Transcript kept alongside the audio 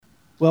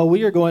Well,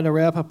 we are going to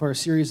wrap up our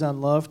series on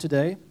love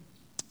today.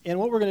 And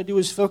what we're going to do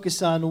is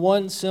focus on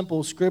one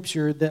simple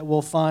scripture that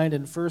we'll find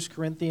in 1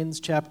 Corinthians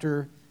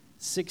chapter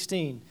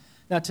 16.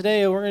 Now,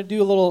 today we're going to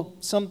do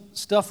some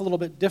stuff a little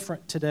bit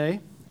different today.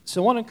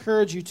 So I want to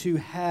encourage you to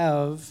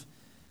have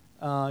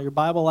your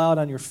Bible out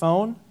on your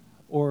phone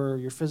or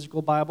your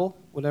physical Bible,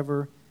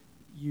 whatever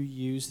you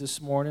use this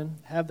morning.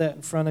 Have that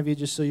in front of you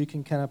just so you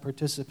can kind of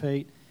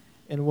participate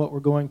in what we're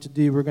going to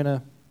do. We're going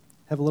to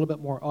have a little bit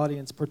more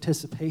audience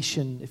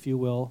participation, if you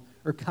will,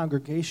 or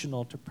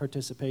congregational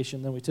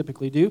participation than we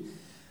typically do.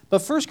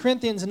 But 1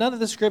 Corinthians, none of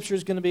the scripture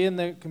is going to be in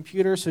the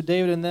computer, so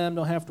David and them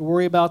don't have to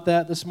worry about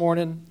that this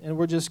morning, and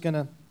we're just going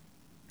to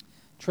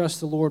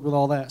trust the Lord with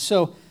all that.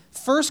 So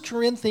 1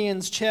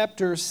 Corinthians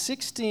chapter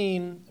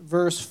 16,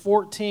 verse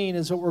 14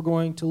 is what we're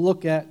going to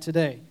look at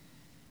today.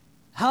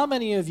 How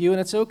many of you, and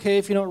it's okay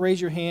if you don't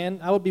raise your hand,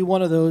 I would be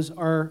one of those,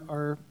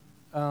 are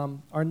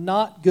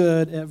not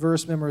good at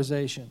verse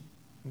memorization?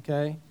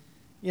 Okay?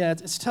 Yeah,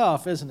 it's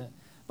tough, isn't it?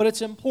 But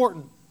it's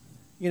important.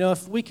 You know,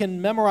 if we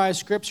can memorize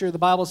Scripture, the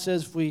Bible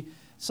says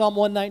Psalm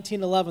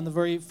 119:11, the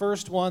very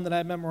first one that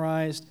I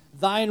memorized,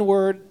 thine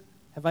word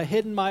have I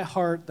hidden my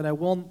heart that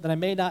I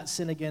may not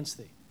sin against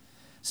thee.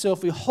 So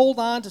if we hold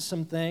on to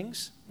some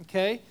things,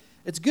 okay,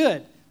 it's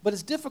good, but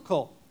it's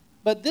difficult.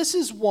 But this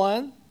is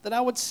one that I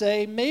would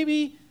say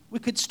maybe we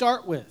could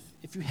start with.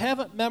 If you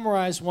haven't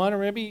memorized one, or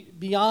maybe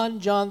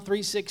beyond John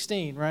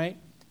 3:16, right?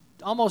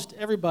 Almost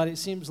everybody, it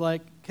seems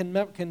like,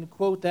 can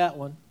quote that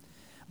one.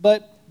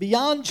 But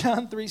beyond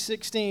John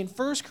 3:16,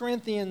 1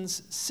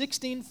 Corinthians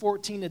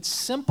 16:14, it's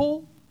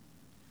simple,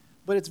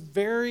 but it's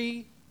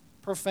very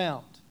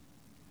profound,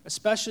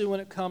 especially when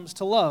it comes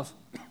to love.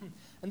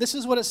 And this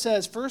is what it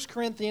says, 1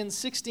 Corinthians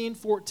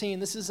 16:14.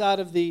 This is out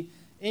of the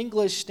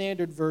English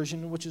Standard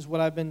Version, which is what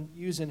I've been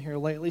using here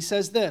lately. It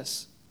says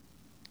this,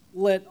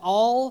 let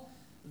all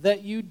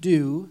that you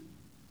do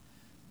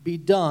be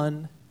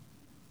done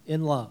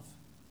in love.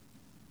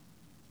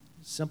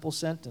 Simple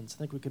sentence. I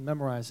think we can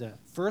memorize that.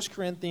 1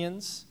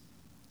 Corinthians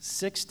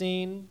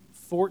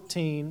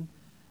 16:14.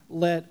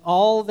 Let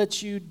all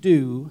that you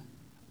do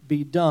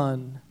be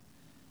done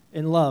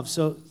in love.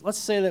 So let's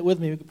say that with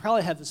me. We could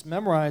probably have this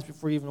memorized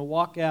before you even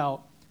walk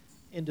out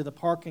into the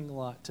parking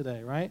lot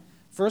today, right?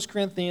 1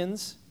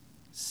 Corinthians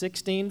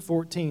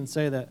 16:14.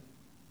 Say that.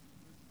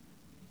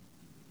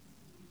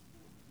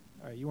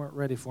 All right, you weren't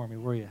ready for me,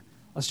 were you?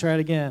 Let's try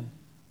it again.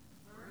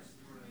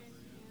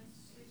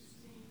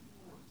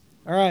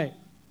 All right,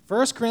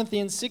 1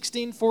 Corinthians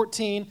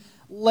 16:14,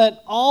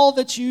 let all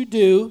that you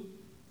do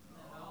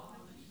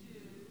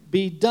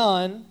be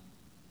done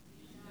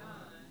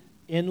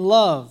in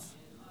love.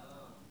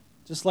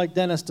 Just like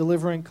Dennis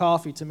delivering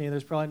coffee to me,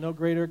 there's probably no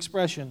greater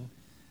expression.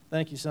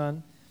 Thank you,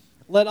 son.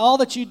 Let all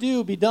that you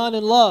do be done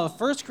in love.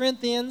 1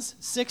 Corinthians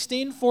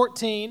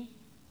 16:14.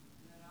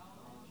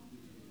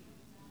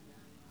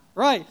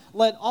 Right,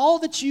 let all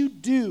that you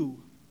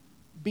do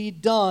be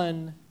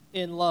done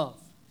in love.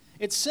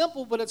 It's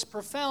simple, but it's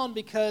profound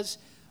because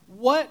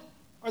what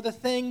are the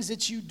things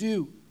that you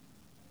do?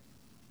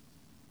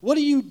 What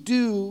do you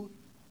do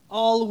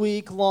all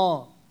week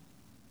long?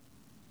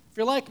 If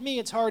you're like me,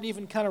 it's hard to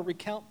even kind of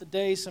recount the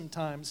day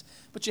sometimes,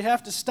 but you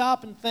have to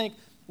stop and think,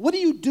 what are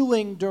you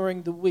doing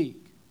during the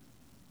week?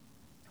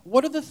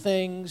 What are the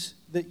things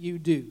that you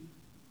do?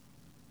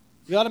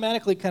 We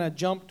automatically kind of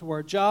jump to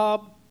our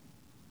job,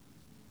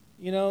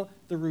 you know,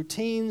 the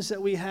routines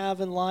that we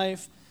have in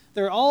life.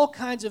 There are all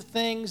kinds of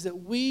things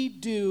that we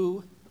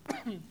do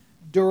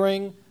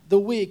during the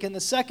week. And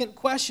the second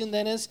question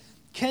then is,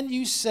 can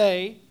you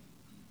say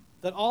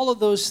that all of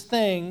those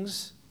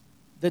things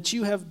that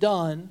you have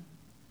done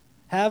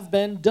have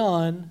been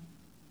done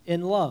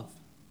in love?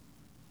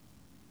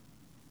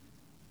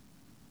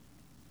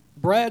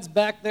 Brad's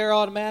back there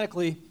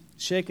automatically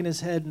shaking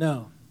his head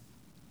no.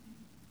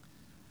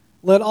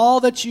 Let all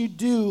that you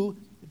do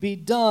be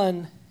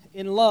done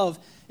in love.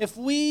 If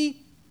we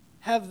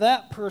have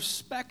that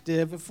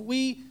perspective, if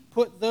we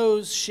put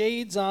those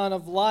shades on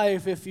of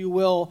life, if you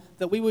will,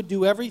 that we would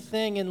do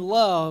everything in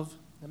love,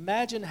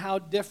 imagine how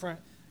different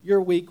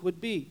your week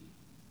would be.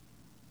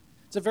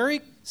 It's a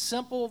very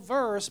simple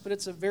verse, but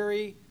it's a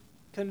very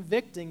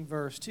convicting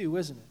verse too,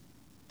 isn't it?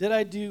 Did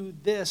I do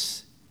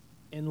this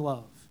in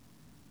love?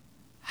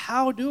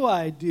 How do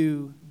I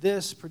do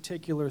this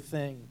particular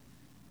thing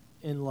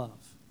in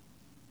love?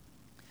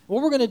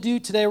 What we're going to do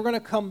today, we're going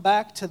to come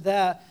back to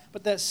that.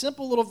 But that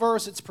simple little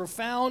verse, it's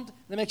profound,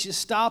 and it makes you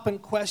stop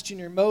and question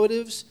your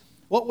motives.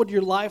 What would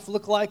your life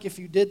look like if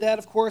you did that?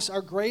 Of course,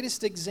 our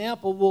greatest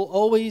example will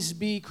always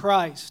be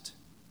Christ.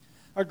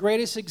 Our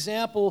greatest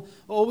example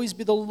will always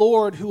be the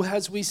Lord, who,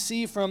 as we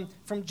see from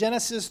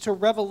Genesis to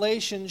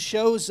Revelation,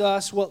 shows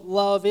us what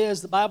love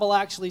is. The Bible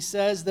actually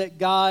says that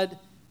God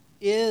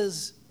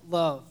is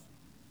love.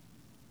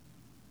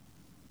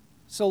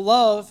 So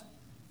love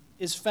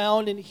is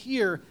found in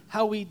here,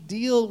 how we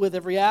deal with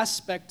every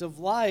aspect of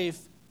life,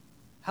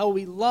 how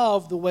we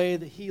love the way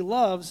that He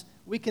loves.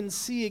 We can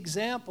see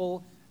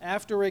example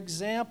after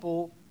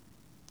example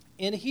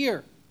in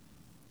here.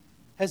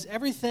 Has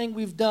everything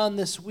we've done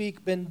this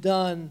week been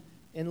done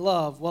in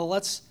love? Well,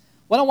 what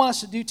I want us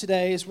to do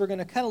today is we're going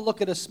to kind of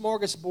look at a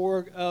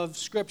smorgasbord of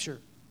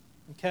Scripture,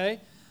 okay?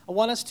 I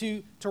want us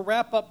to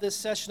wrap up this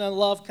session on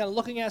love, kind of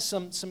looking at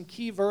some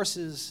key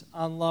verses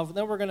on love, and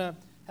then we're going to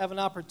have an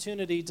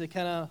opportunity to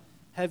kind of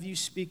have you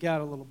speak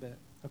out a little bit,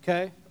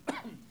 okay?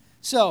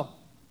 So,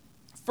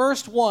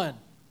 first one,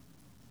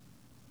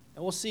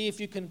 and we'll see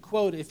if you can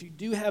quote it, if you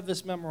do have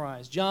this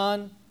memorized.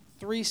 John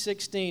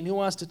 3:16. Who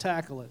wants to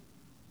tackle it?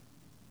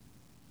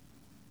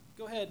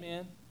 Go ahead,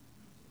 man.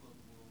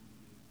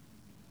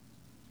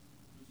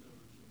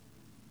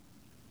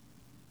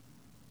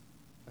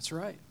 That's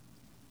right.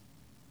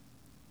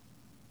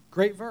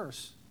 Great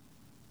verse.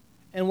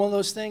 And one of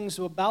those things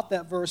about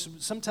that verse,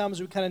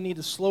 sometimes we kind of need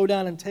to slow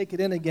down and take it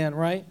in again,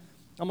 right?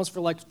 Almost for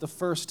like the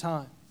first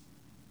time.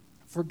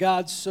 For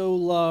God so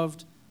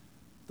loved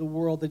the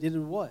world that he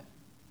did what?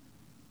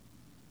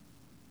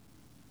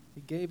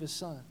 He gave his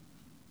son.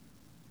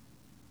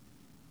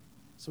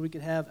 So we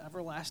could have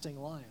everlasting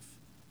life.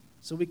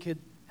 So we could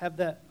have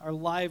our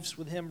lives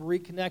with him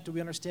reconnected.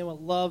 We understand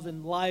what love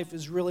and life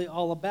is really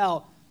all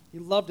about. He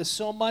loved us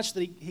so much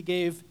that he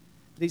gave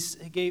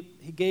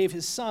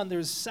his son.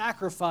 There's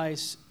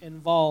sacrifice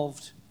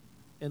involved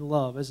in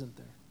love, isn't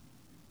there?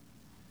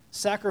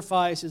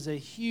 Sacrifice is a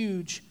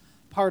huge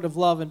part of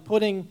love, and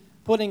putting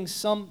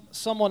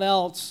someone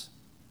else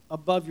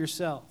above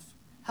yourself.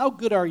 How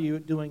good are you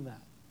at doing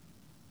that?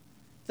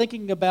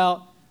 Thinking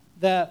about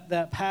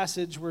that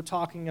passage we're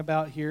talking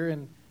about here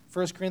in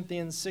 1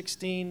 Corinthians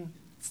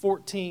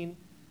 16:14.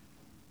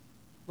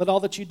 Let all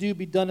that you do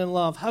be done in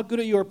love. How good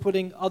are you at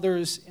putting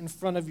others in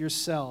front of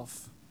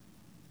yourself?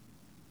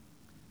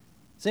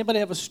 Does anybody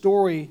have a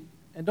story?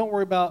 And don't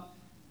worry about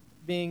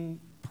being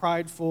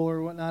prideful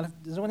or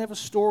whatnot. Does anyone have a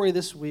story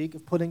this week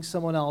of putting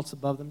someone else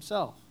above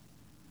themselves?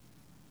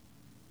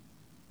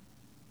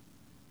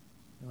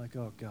 You're like,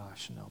 oh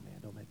gosh, no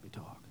man, don't make me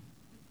talk.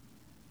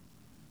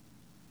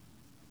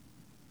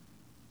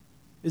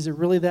 Is it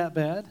really that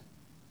bad?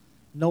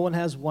 No one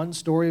has one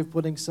story of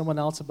putting someone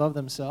else above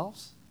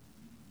themselves?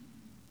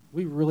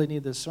 We really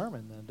need this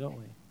sermon then, don't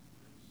we?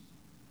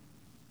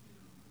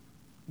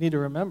 Need to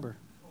remember.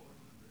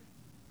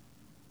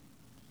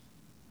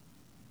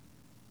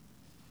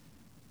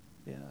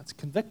 Yeah, it's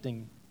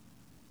convicting.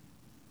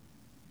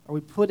 Are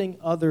we putting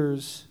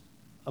others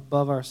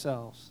above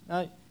ourselves?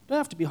 Now, you don't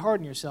have to be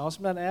hard on yourselves.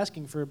 I'm not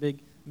asking for a big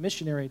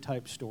missionary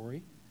type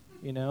story,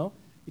 you know.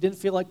 You didn't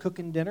feel like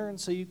cooking dinner, and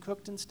so you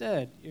cooked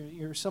instead.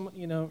 You're someone,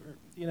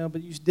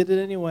 but you did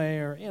it anyway,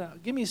 or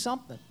give me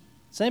something.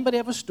 Does anybody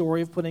have a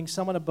story of putting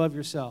someone above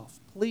yourself?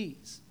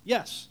 Please.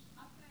 Yes.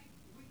 I think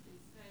we can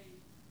say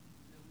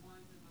the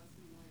ones of us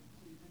who went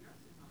to the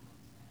nursing home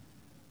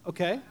upstairs.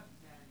 Okay.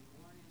 Saturday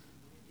morning,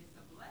 it's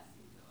a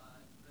blessing to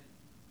us, but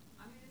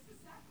I mean it's a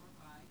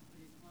sacrifice,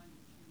 but it's one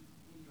that you,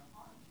 in your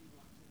heart, you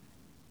want to make.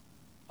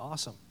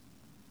 Awesome.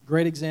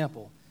 Great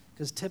example.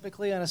 Because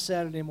typically on a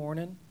Saturday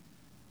morning,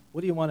 what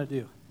do you want to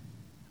do?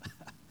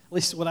 At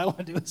least what I want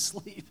to do is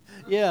sleep.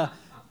 Yeah.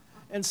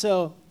 And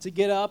so to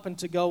get up and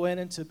to go in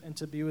and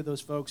to be with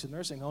those folks in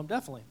nursing home,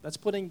 definitely. That's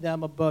putting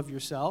them above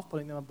yourself,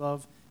 putting them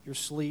above your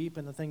sleep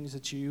and the things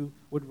that you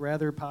would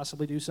rather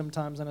possibly do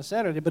sometimes on a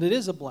Saturday. But it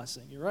is a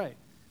blessing. You're right.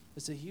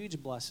 It's a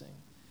huge blessing.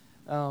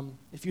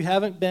 If you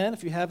haven't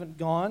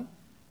gone,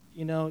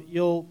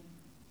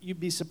 you'd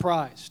be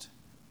surprised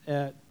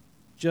at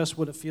just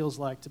what it feels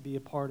like to be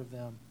a part of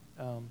them.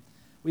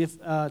 We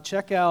have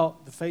check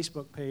out the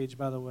Facebook page,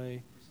 by the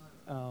way.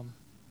 Yeah,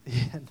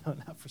 no,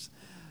 not for.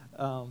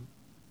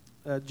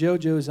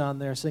 JoJo's on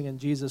there singing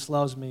 "Jesus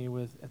Loves Me"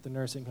 at the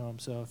nursing home.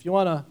 So if you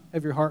want to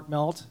have your heart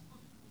melt,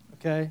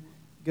 okay,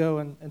 go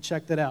and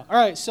check that out. All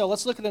right, so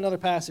let's look at another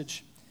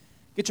passage.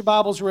 Get your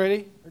Bibles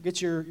ready, or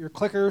get your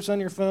clickers on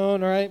your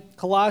phone. All right,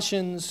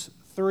 Colossians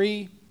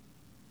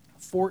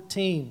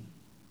 3:14.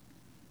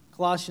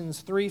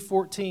 Colossians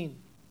 3:14.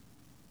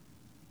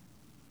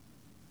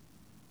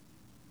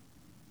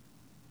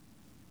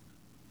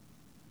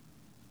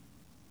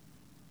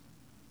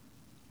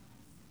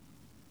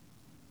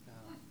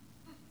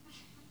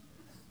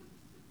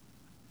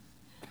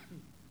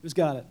 Who's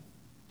got it? And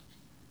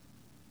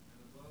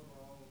above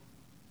all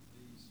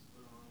these,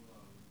 put on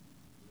love,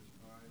 which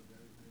binds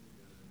everything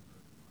together in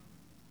perfect harmony.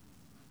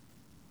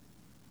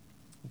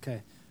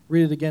 Okay.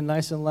 Read it again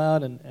nice and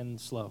loud and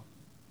slow.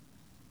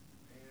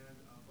 And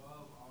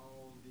above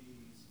all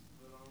these,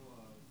 put on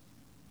love,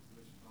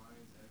 which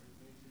binds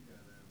everything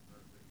together in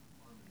perfect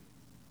harmony.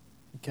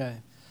 Okay.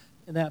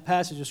 And that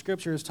passage of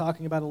Scripture is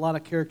talking about a lot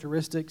of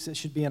characteristics that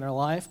should be in our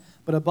life.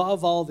 But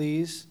above all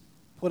these,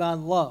 put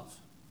on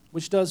love,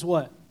 which does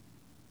what?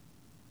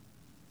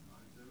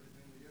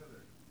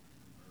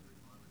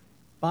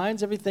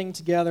 Binds everything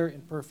together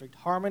in perfect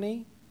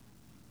harmony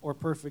or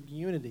perfect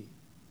unity,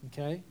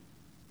 okay?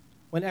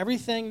 When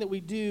everything that we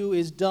do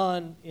is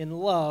done in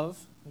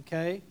love,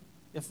 okay,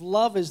 if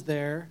love is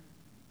there,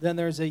 then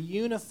there's a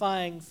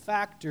unifying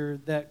factor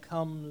that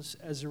comes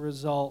as a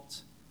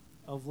result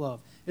of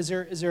love. Is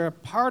there a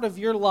part of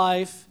your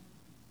life,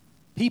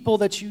 people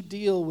that you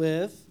deal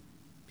with,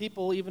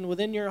 people even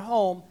within your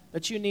home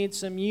that you need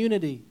some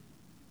unity.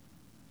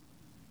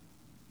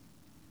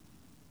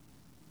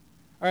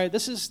 All right,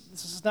 this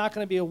is not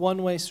going to be a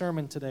one-way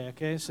sermon today,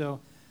 okay? So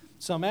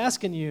I'm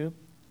asking you,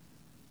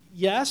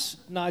 yes,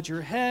 nod your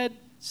head,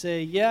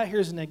 say, yeah,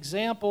 here's an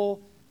example,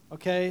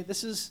 okay?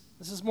 This is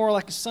more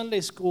like a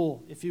Sunday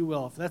school, if you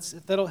will.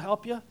 If that'll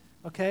help you,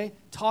 okay?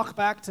 Talk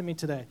back to me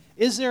today.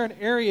 Is there an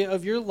area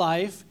of your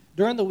life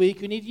during the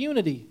week you need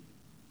unity?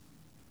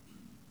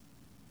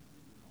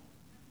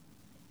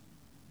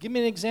 Give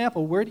me an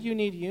example. Where do you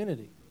need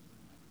unity?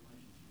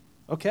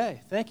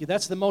 Okay, thank you.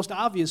 That's the most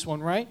obvious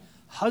one, right?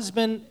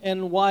 Husband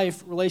and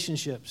wife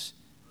relationships.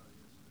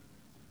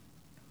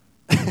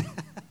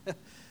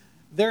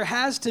 There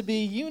has to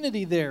be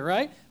unity there,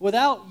 right?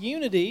 Without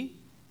unity,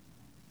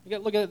 you got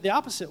to look at it the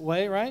opposite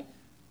way, right?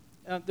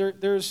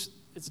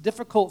 It's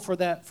difficult for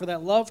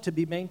that love to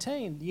be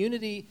maintained.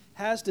 Unity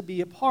has to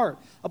be a part.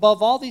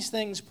 Above all these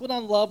things, put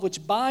on love,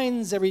 which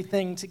binds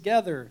everything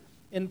together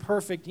in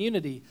perfect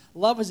unity.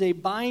 Love is a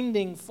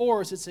binding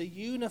force. It's a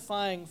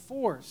unifying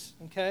force,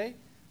 okay?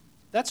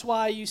 That's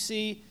why you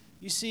see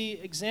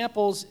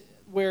examples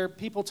where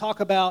people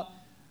talk about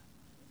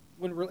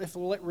if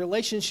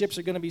relationships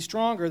are going to be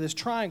stronger, this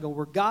triangle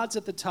where God's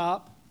at the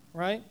top,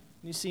 right?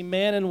 You see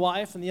man and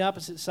wife on the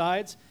opposite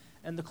sides,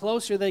 and the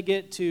closer they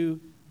get to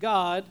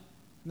God,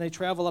 and they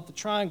travel up the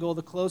triangle,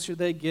 the closer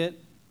they get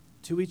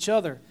to each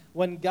other.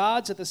 When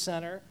God's at the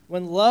center,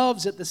 when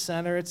love's at the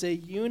center, it's a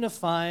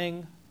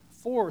unifying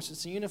force.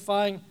 It's a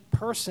unifying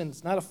person.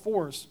 It's not a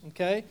force,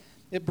 okay?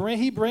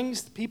 He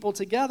brings people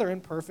together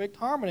in perfect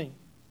harmony.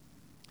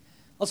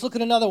 Let's look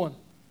at another one.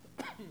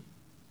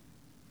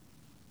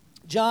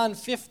 John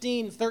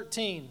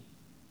 15:13.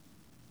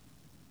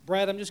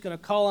 Brad, I'm just going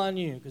to call on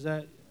you because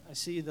I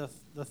see the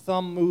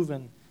thumb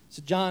moving.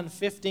 So John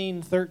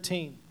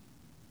 15:13.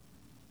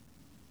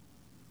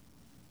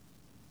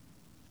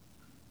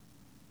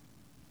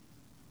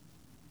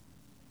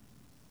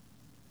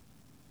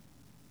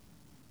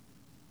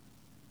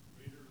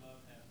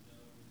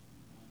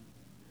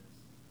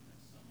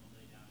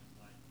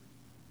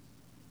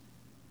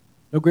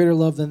 No greater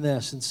love than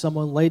this, and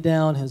someone lay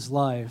down his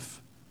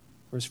life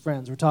for his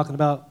friends. We're talking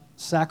about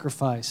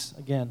sacrifice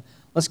again.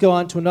 Let's go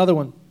on to another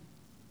one.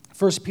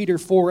 1 Peter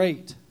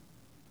 4:8.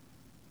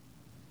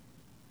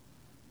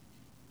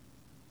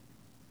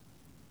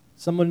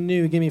 Someone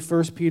new, give me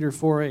 1 Peter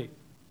 4:8.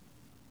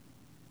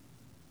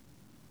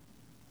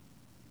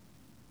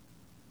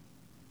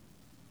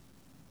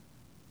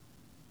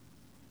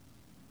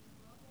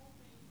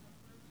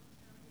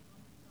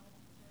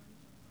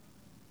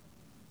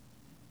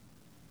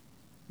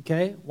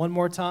 Okay, one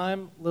more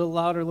time, a little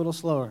louder, a little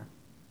slower.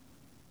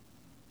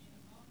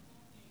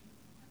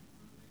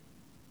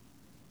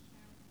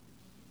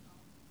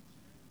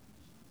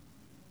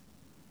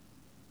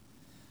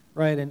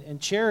 Right, and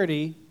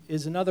charity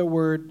is another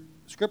word,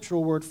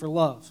 scriptural word for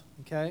love,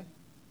 okay?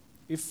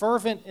 Be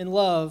fervent in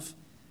love,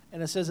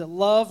 and it says that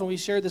love, and we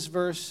shared this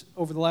verse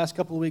over the last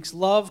couple of weeks,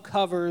 love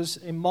covers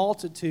a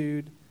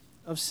multitude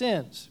of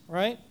sins,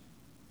 right?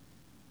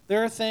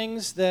 There are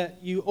things that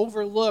you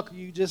overlook,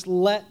 you just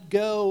let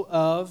go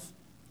of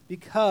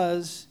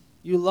because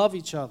you love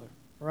each other,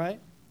 right?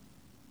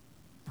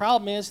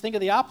 Problem is, think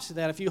of the opposite of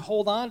that. If you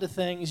hold on to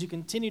things, you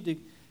continue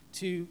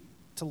to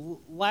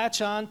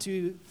latch on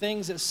to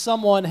things that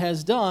someone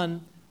has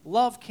done,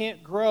 love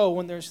can't grow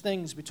when there's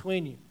things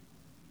between you.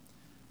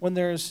 When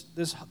there's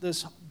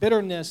this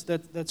bitterness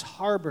that's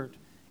harbored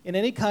in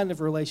any kind of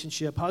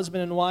relationship,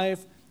 husband and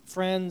wife,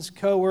 friends,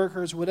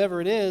 co-workers,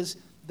 whatever it is,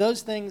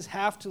 those things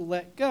have to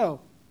let go.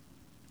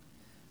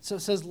 So it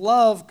says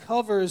love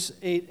covers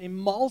a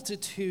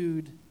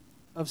multitude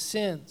of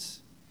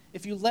sins.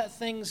 If you let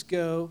things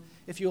go,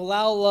 if you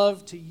allow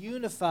love to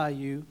unify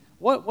you,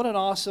 what an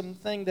awesome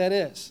thing that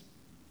is.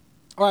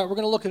 All right, we're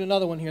going to look at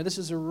another one here. This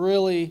is a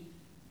really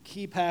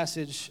key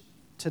passage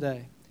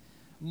today.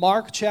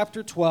 Mark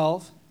chapter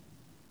 12,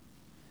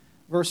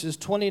 verses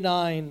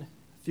 29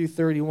 through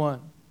 31.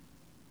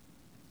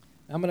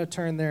 I'm going to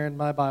turn there in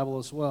my Bible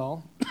as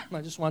well.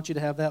 I just want you to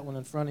have that one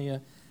in front of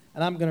you,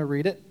 and I'm going to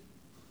read it.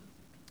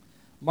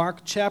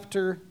 Mark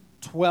chapter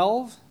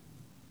 12,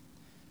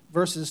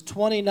 verses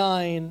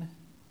 29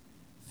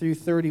 through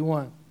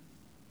 31.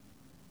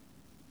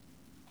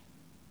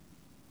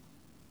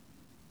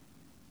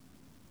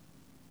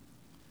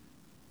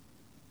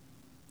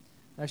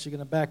 I'm actually going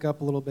to back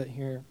up a little bit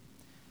here.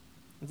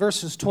 In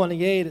verses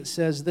 28, it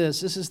says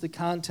this. This is the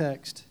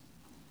context.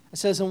 It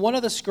says, "And one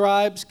of the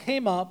scribes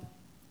came up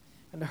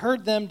and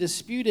heard them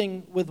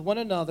disputing with one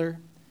another,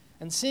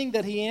 and seeing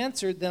that he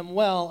answered them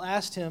well,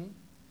 asked him,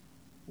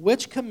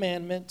 'Which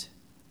commandment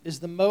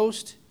is the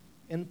most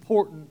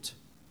important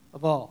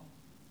of all?'"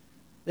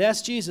 They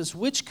asked Jesus,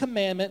 which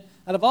commandment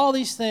out of all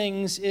these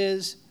things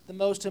is the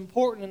most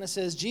important? And it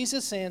says,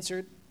 Jesus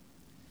answered,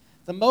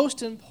 "The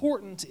most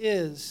important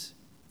is,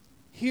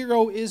 'Hear,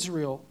 O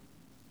Israel,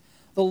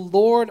 the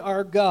Lord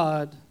our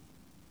God,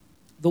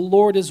 the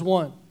Lord is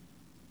one.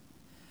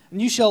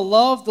 And you shall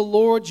love the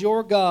Lord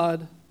your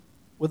God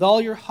with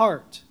all your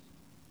heart,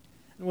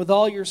 and with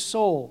all your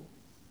soul,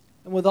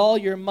 and with all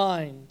your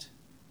mind,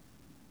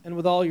 and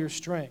with all your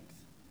strength.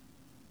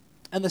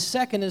 And the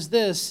second is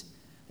this: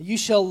 you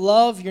shall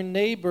love your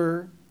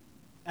neighbor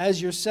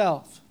as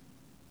yourself.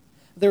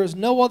 There is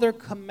no other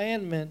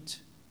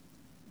commandment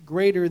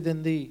greater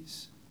than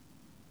these.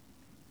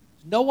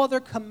 No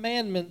other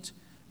commandment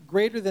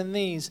greater than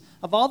these.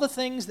 Of all the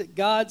things that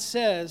God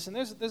says, and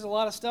there's a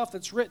lot of stuff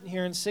that's written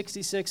here in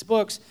 66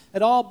 books,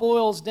 it all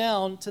boils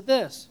down to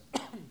this.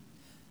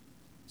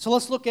 So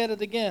let's look at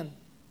it again.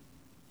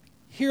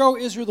 Hear, O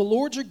Israel, the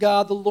Lord your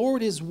God, the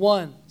Lord is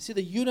one. See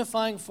the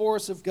unifying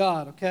force of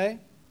God, okay?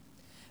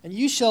 And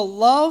you shall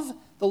love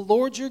the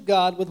Lord your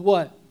God with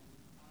what?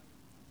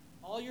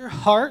 All your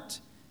heart,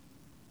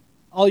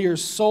 all your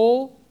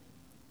soul,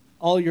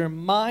 all your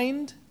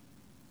mind,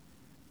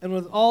 and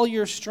with all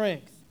your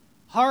strength.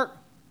 Heart,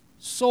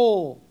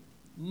 soul,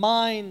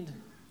 mind,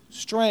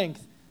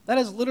 strength. That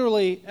is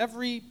literally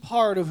every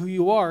part of who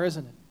you are,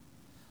 isn't it?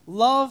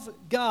 Love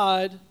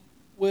God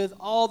with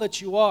all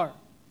that you are.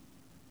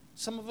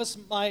 Some of us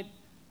might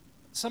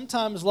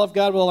sometimes love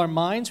God with all our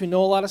minds. We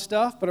know a lot of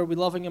stuff, but are we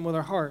loving Him with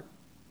our heart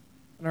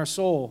and our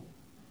soul?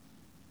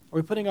 Are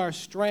we putting our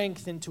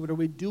strength into it? Are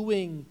we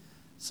doing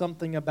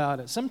something about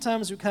it?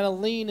 Sometimes we kind of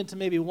lean into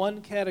maybe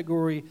one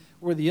category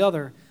or the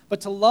other.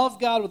 But to love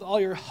God with all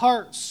your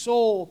heart,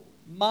 soul,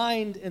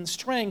 mind, and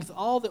strength,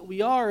 all that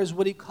we are is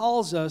what He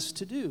calls us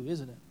to do,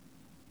 isn't it?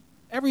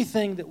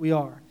 Everything that we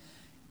are.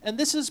 And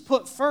this is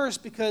put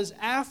first because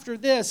after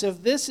this,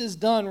 if this is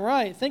done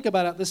right, think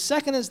about it. The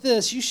second is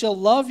this: you shall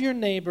love your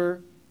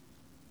neighbor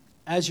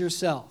as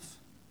yourself.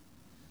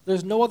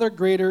 There's no other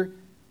greater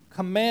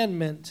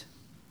commandment.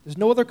 There's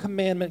no other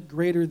commandment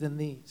greater than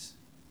these.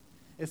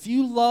 If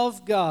you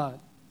love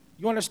God,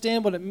 you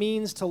understand what it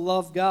means to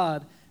love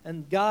God,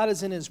 and God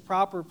is in His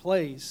proper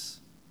place,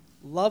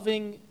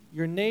 loving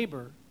your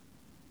neighbor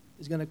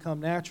is going to come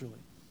naturally.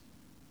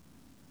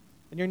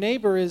 And your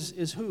neighbor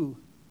is who?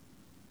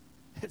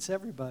 It's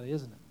everybody,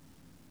 isn't it?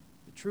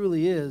 It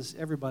truly is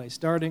everybody,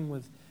 starting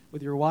with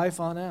your wife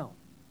on out.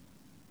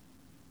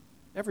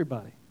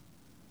 Everybody.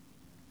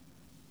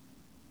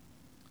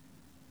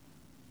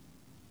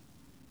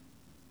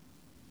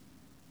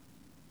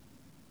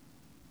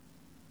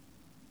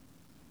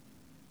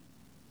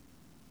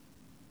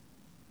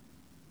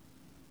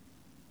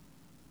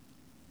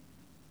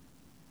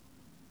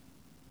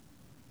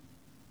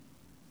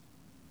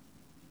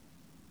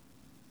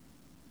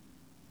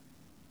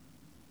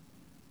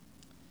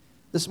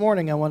 This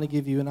morning, I want to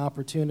give you an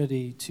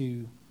opportunity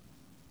to,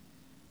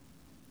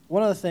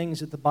 one of the things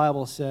that the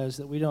Bible says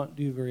that we don't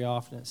do very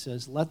often, it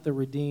says, let the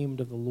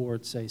redeemed of the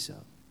Lord say so.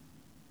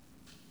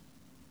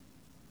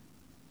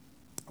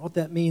 What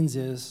that means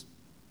is,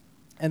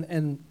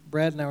 and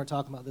Brad and I were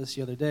talking about this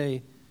the other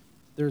day,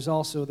 there's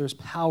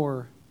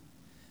power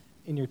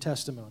in your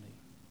testimony.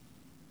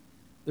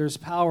 There's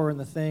power in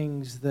the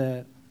things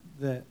that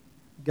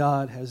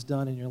God has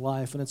done in your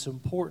life, and it's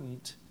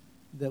important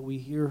that we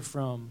hear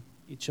from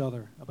each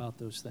other about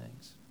those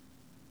things.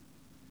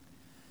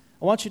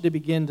 I want you to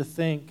begin to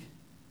think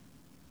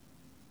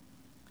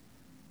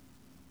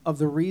of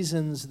the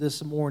reasons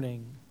this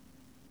morning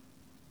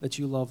that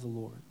you love the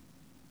Lord.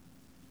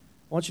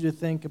 I want you to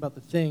think about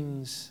the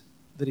things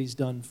that He's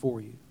done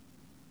for you.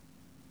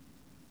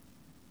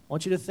 I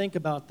want you to think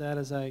about that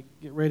as I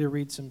get ready to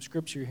read some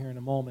scripture here in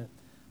a moment.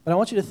 But I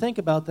want you to think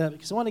about that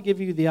because I want to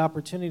give you the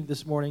opportunity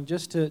this morning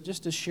just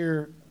to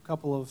share a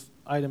couple of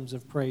items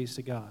of praise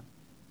to God.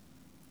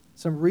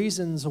 Some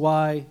reasons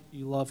why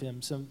you love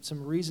Him. Some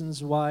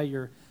reasons why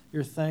you're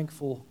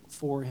thankful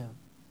for Him.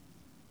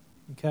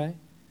 Okay?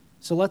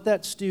 So let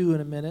that stew in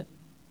a minute.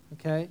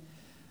 Okay?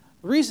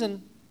 The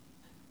reason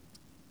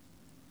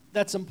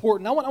that's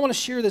important, I want to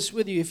share this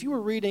with you. If you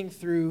were reading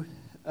through,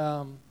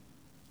 I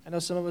know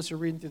some of us are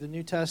reading through the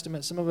New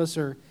Testament. Some of us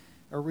are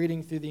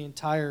reading through the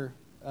entire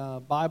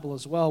Bible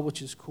as well,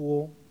 which is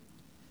cool.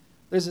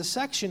 There's a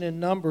section in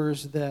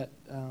Numbers that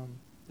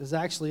is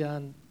actually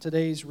on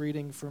today's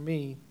reading for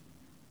me,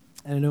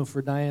 and I know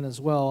for Diane as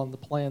well, on the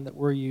plan that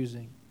we're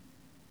using.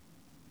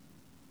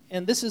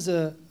 And this is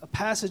a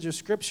passage of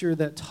Scripture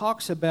that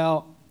talks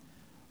about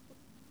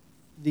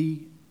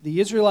the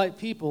Israelite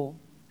people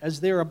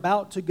as they're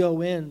about to go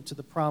into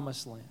the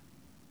Promised Land.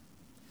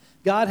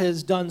 God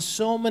has done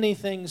so many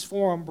things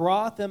for them,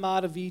 brought them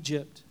out of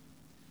Egypt,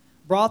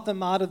 brought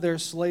them out of their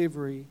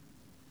slavery,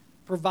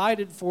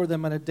 provided for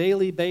them on a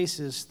daily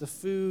basis the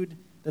food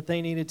that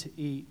they needed to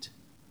eat.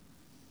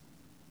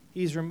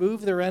 He's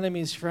removed their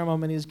enemies from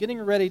them, and He's getting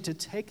ready to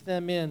take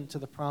them into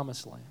the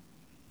Promised Land.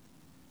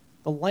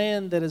 The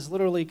land that is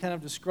literally kind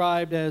of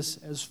described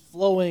as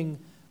flowing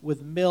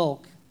with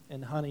milk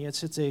and honey.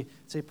 It's a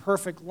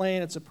perfect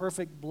land. It's a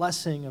perfect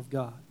blessing of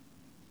God.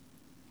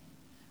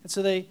 And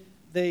so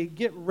they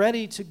get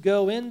ready to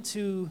go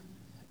into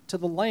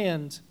the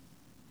land,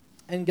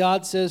 and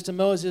God says to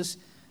Moses,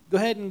 go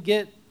ahead and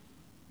get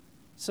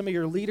some of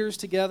your leaders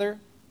together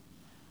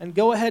and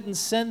go ahead and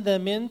send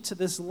them into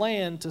this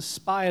land to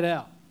spy it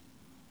out.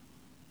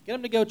 Get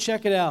them to go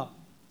check it out,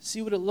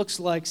 see what it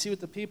looks like, see what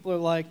the people are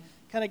like.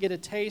 kind of get a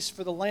taste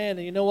for the land.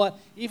 And you know what?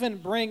 Even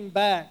bring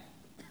back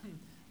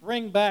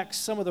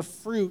some of the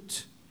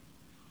fruit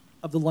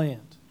of the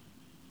land.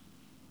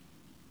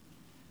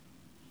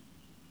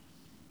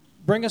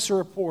 Bring us a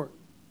report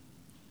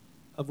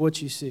of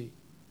what you see.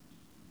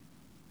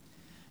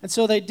 And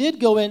so they did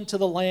go into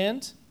the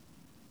land,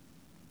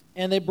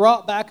 and they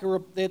brought back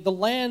the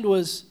land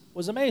was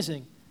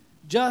amazing.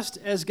 Just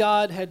as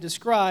God had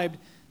described,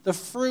 the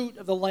fruit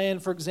of the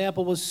land, for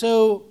example, was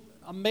so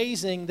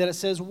amazing that it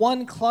says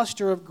one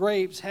cluster of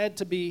grapes had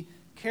to be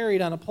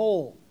carried on a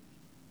pole.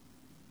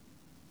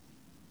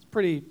 It's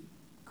pretty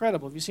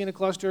incredible. Have you seen a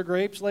cluster of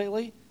grapes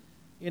lately?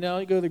 You know,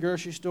 you go to the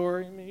grocery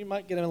store, you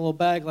might get in a little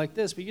bag like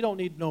this, but you don't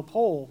need no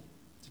pole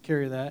to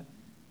carry that.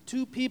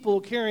 2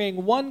 people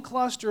carrying one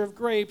cluster of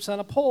grapes on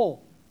a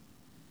pole.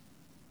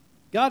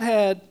 God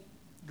had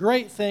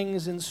great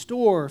things in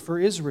store for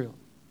Israel.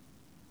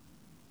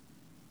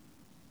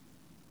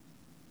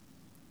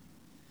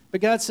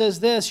 But God says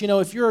this,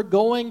 if you're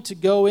going to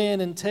go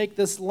in and take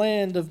this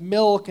land of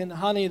milk and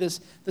honey, this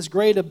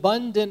great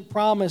abundant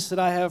promise that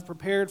I have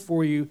prepared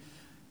for you,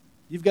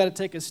 you've got to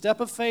take a step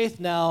of faith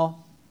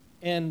now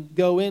and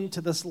go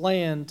into this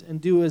land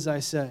and do as I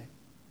say.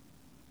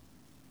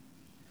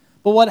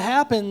 But what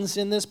happens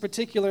in this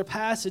particular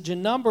passage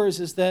in Numbers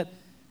is that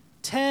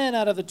 10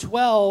 out of the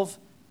 12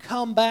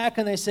 come back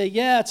and they say,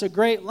 yeah, it's a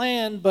great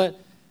land, but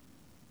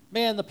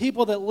man, the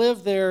people that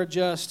live there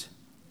just,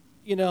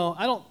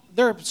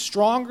 they're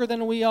stronger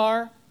than we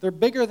are. They're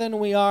bigger than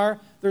we are.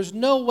 There's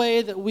no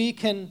way that we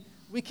can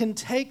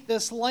take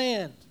this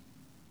land.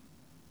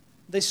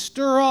 They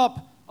stir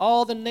up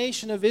all the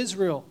nation of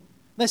Israel.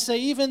 They say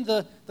even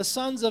the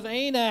sons of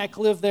Anak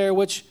live there,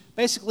 which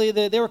basically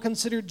they were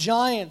considered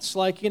giants,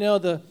 like,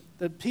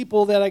 the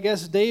people that I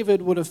guess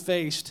David would have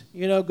faced,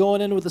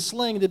 going in with a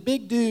sling, the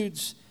big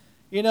dudes,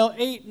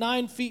 8,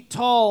 9 feet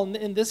tall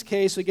in this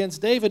case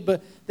against David,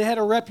 but they had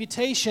a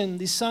reputation,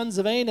 these sons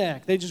of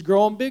Anak. They just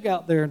grow them big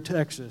out there in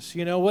Texas,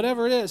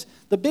 whatever it is.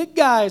 The big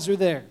guys are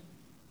there.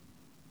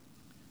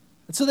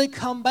 And so they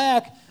come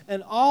back,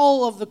 and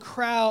all of the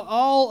crowd,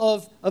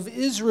 all of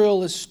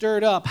Israel is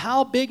stirred up.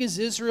 How big is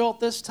Israel at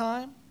this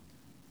time?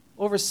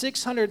 Over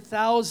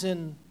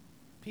 600,000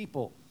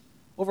 people,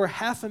 over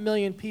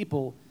 500,000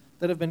 people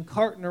that have been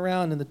carting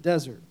around in the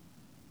desert.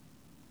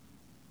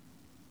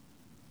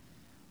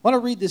 I want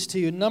to read this to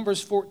you,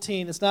 Numbers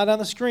 14. It's not on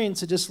the screen,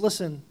 so just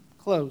listen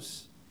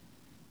close.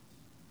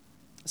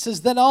 It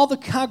says, Then all the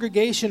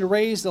congregation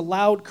raised a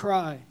loud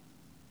cry,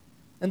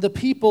 and the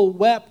people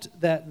wept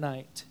that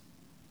night.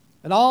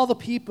 And all the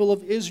people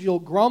of Israel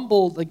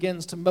grumbled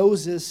against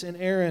Moses and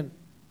Aaron.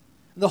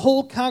 And the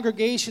whole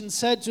congregation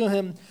said to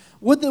him,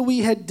 Would that we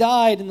had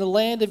died in the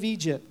land of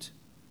Egypt,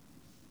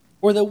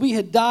 or that we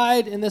had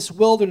died in this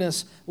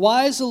wilderness.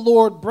 Why is the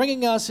Lord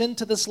bringing us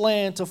into this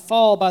land to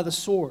fall by the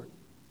sword?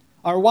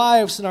 Our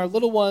wives and our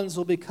little ones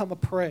will become a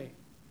prey.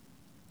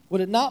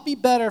 Would it not be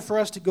better for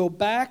us to go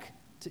back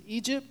to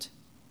Egypt?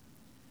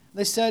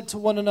 They said to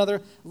one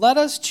another, Let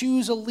us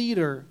choose a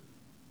leader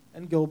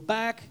and go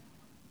back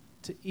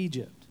to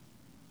Egypt.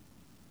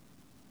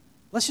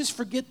 Let's just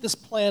forget this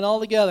plan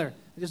altogether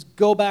and just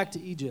go back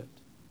to Egypt.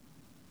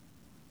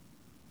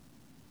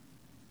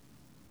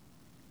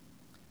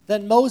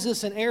 Then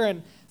Moses and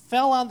Aaron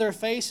fell on their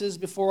faces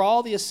before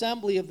all the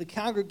assembly of the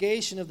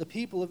congregation of the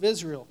people of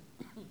Israel.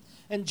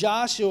 And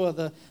Joshua,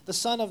 the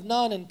son of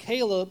Nun, and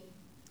Caleb,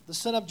 the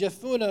son of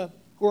Jephunneh,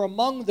 who were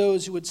among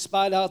those who had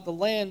spied out the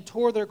land,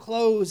 tore their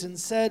clothes and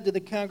said to the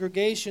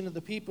congregation of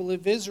the people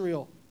of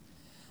Israel,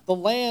 The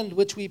land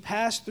which we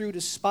passed through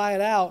to spy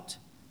it out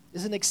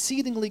is an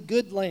exceedingly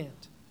good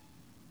land.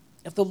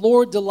 If the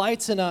Lord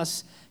delights in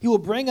us, He will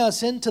bring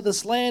us into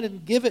this land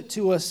and give it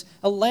to us,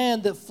 a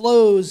land that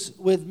flows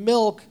with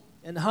milk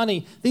and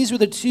honey. These were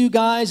the 2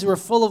 guys who were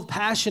full of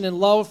passion and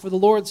love for the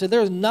Lord, said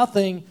there is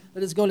nothing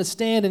that is going to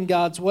stand in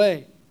God's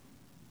way.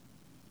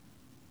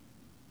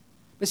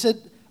 They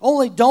said,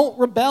 only don't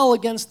rebel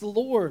against the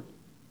Lord,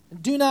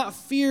 and do not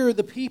fear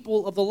the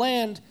people of the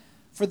land,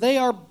 for they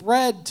are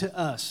bread to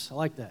us. I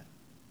like that.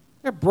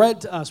 They're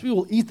bread to us. We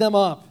will eat them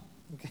up.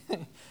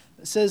 Okay?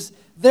 It says,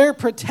 their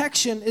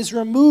protection is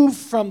removed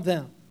from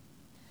them,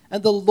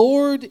 and the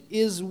Lord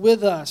is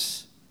with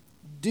us.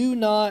 Do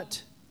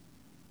not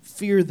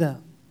fear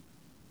them.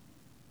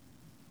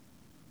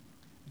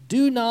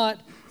 Do not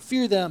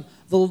fear them.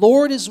 The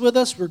Lord is with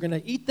us. We're going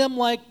to eat them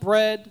like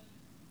bread.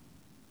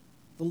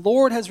 The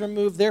Lord has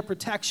removed their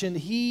protection.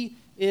 He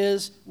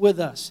is with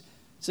us.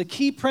 It's a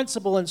key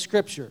principle in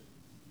Scripture.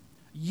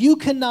 You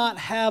cannot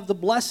have the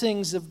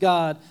blessings of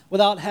God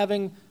without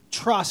having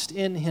trust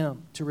in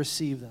Him to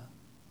receive them.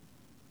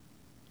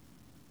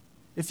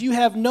 If you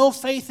have no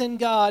faith in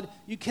God,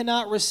 you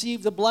cannot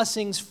receive the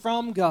blessings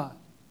from God.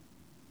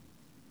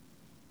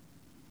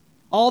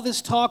 All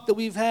this talk that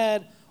we've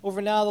had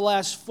over now the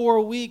last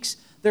 4 weeks,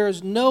 there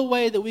is no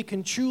way that we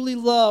can truly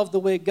love the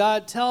way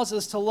God tells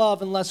us to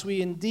love unless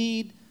we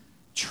indeed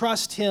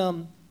trust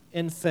Him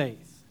in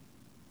faith.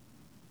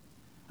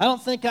 I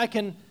don't think I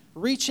can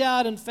reach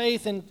out in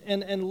faith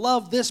and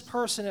love this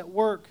person at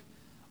work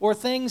or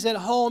things at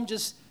home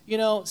just,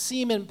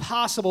 seem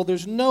impossible.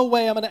 There's no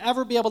way I'm going to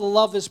ever be able to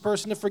love this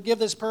person, to forgive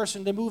this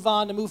person, to move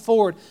on, to move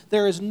forward.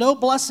 There is no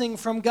blessing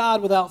from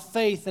God without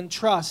faith and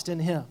trust in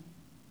Him.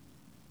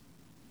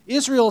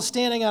 Israel is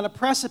standing on a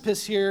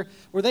precipice here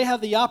where they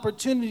have the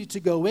opportunity to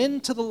go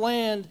into the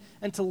land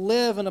and to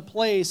live in a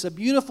place, a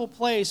beautiful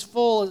place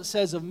full, as it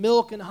says, of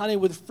milk and honey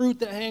with fruit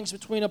that hangs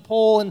between a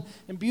pole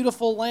and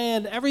beautiful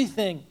land.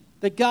 Everything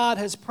that God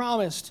has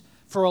promised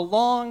for a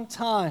long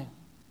time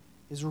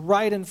is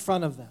right in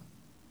front of them.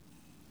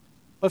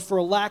 But for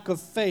a lack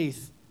of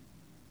faith,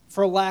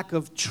 for a lack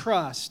of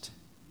trust,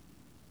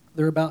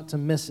 they're about to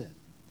miss it.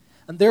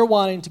 And they're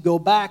wanting to go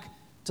back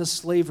to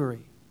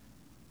slavery.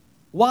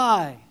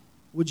 Why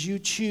would you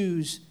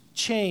choose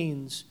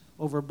chains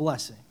over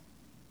blessing?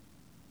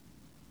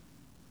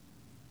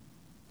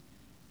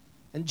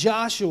 And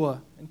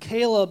Joshua and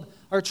Caleb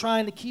are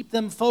trying to keep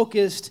them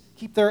focused,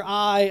 keep their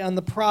eye on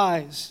the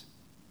prize.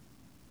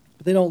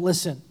 But they don't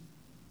listen.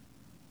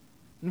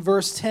 In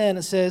verse 10,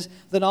 it says,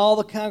 "Then all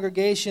the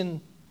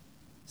congregation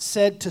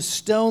said to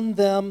stone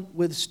them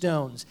with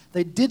stones."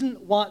 They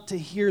didn't want to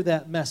hear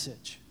that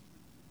message.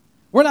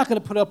 We're not going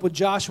to put up with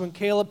Joshua and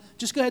Caleb.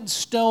 Just go ahead and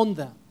stone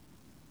them.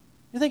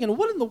 You're thinking,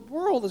 what in the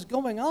world is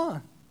going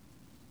on?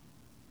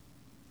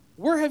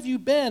 Where have you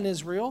been,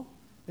 Israel?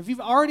 If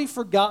you've already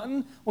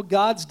forgotten what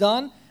God's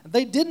done,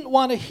 they didn't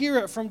want to hear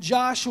it from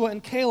Joshua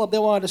and Caleb. They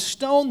wanted to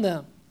stone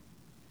them.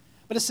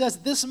 But it says,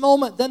 this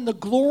moment, then the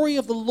glory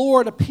of the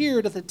Lord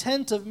appeared at the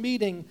tent of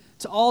meeting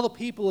to all the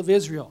people of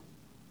Israel.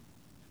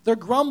 They're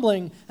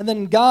grumbling, and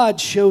then God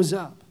shows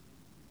up.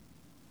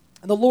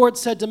 And the Lord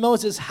said to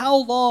Moses, "How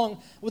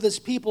long will this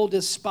people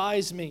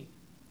despise me?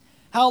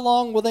 How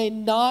long will they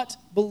not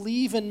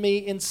believe in me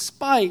in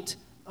spite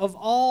of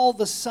all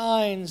the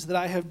signs that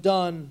I have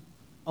done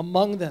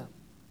among them?"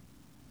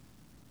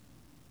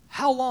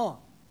 How long?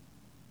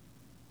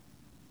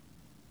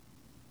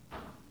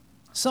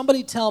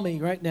 Somebody tell me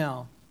right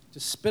now,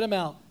 just spit them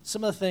out,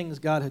 some of the things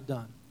God had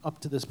done up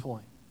to this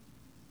point.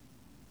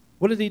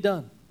 What had He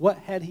done? What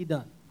had He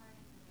done?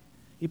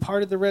 He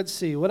parted the Red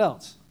Sea. What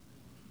else?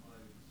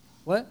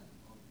 What?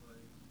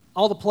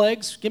 All the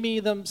plagues. Give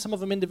me some of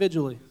them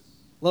individually.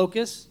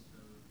 Locusts.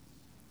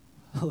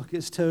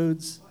 Locusts,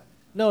 toads.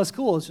 No, it's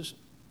cool. It's just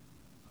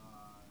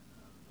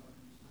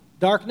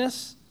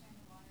darkness.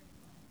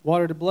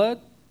 Water to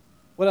blood.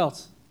 What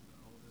else?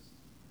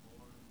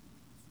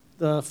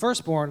 The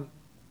firstborn.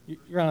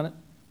 You're on it.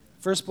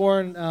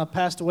 Firstborn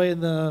passed away in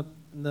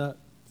the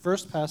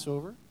first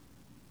Passover.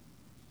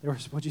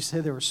 What'd you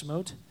say? They were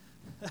smote?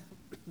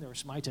 They were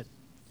smited.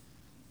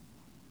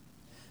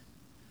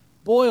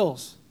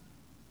 Boils.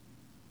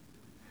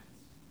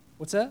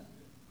 What's that?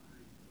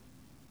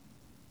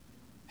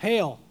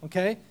 Hail,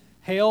 okay?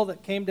 Hail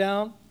that came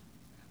down.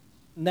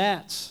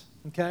 Gnats,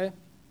 okay?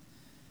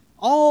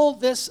 All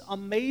this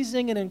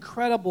amazing and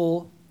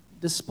incredible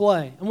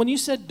display. And when you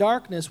said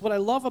darkness, what I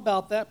love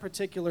about that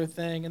particular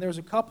thing, and there was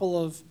a couple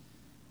of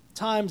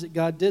times that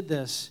God did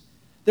this,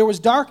 there was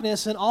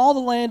darkness in all the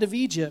land of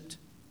Egypt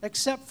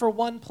except for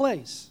one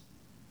place.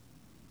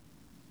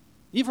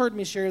 You've heard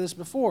me share this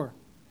before.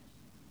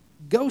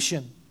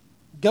 Goshen.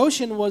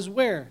 Goshen was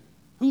where?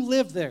 Who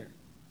lived there?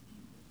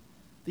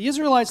 The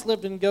Israelites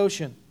lived in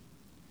Goshen.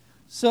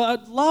 So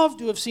I'd love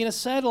to have seen a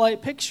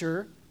satellite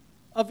picture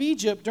of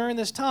Egypt during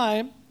this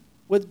time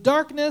with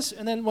darkness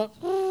and then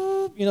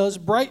this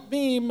bright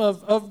beam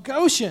of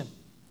Goshen.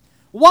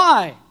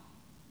 Why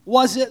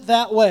was it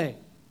that way?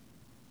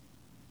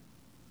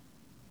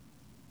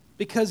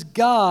 Because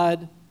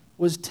God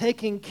was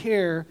taking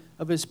care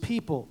of His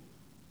people.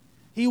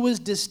 He was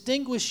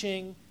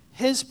distinguishing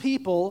His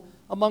people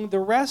among the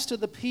rest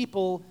of the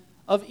people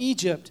of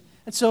Egypt.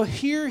 And so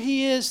here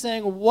He is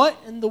saying, what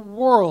in the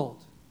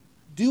world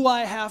do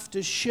I have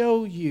to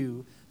show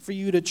you for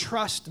you to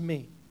trust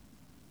me?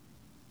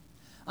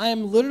 I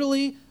am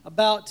literally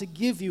about to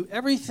give you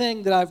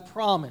everything that I've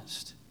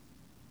promised.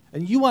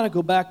 And you want to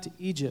go back to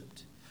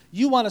Egypt.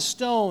 You want to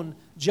stone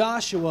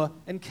Joshua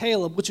and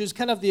Caleb, which is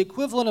kind of the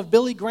equivalent of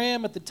Billy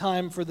Graham at the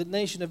time for the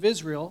nation of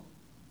Israel.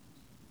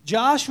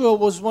 Joshua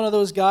was one of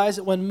those guys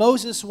that when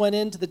Moses went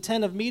into the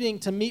tent of meeting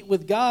to meet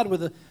with God, where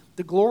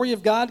the glory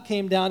of God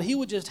came down, he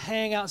would just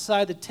hang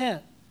outside the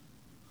tent.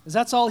 Because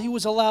that's all he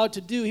was allowed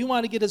to do. He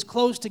wanted to get as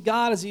close to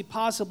God as he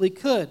possibly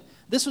could.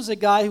 This was a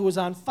guy who was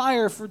on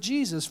fire for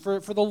Jesus, for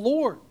the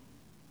Lord,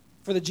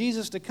 for the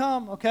Jesus to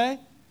come, okay?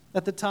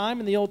 At the time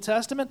in the Old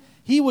Testament,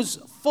 he was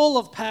full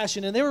of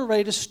passion, and they were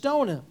ready to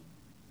stone him.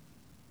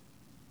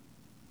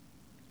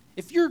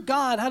 If you're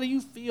God, how do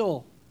you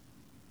feel?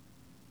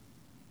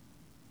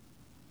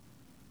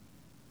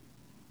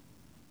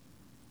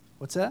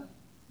 What's that?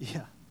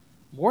 Yeah,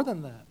 more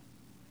than that.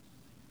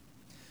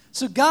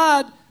 So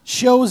God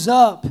shows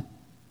up.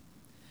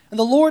 And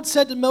the Lord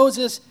said to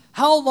Moses,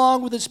 "How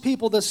long will this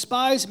people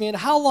despise me, and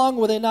how long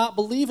will they not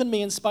believe in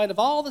me in spite of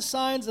all the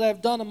signs that I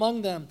have done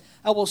among them?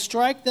 I will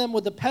strike them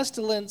with the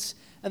pestilence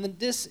and then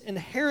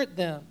disinherit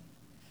them.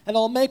 and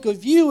I'll make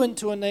of you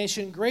into a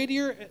nation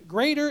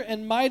greater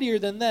and mightier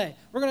than they.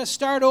 We're going to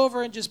start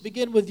over and just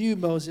begin with you,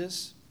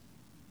 Moses.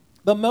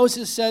 But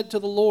Moses said to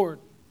the Lord,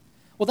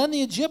 well, then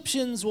the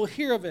Egyptians will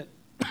hear of it.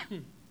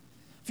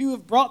 If you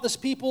have brought this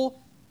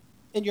people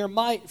in your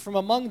might from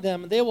among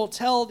them, they will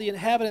tell the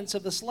inhabitants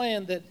of this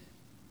land that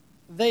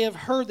they have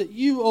heard that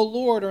you, O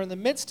Lord, are in the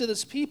midst of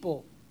this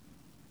people.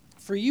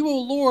 For you, O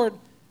Lord,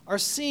 are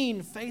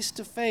seen face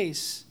to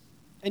face,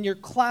 and your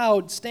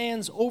cloud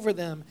stands over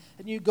them,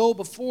 and you go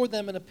before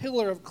them in a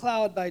pillar of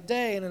cloud by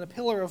day and in a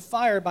pillar of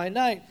fire by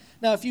night.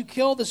 Now, if you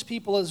kill this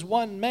people as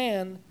one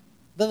man,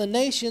 then the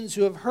nations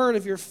who have heard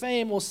of your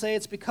fame will say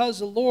it's because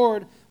the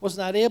Lord was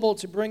not able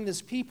to bring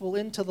this people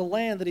into the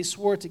land that he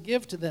swore to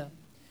give to them,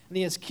 and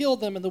he has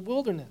killed them in the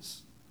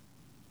wilderness.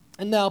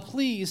 And now,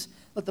 please,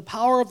 let the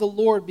power of the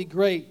Lord be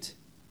great,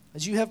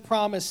 as you have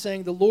promised,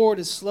 saying, the Lord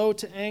is slow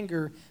to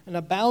anger and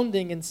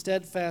abounding in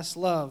steadfast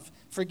love,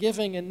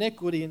 forgiving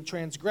iniquity and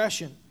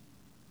transgression.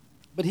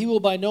 But he will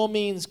by no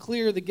means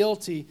clear the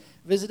guilty,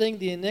 visiting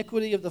the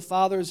iniquity of the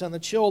fathers on the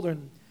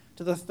children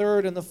to the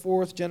third and the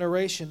fourth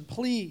generation.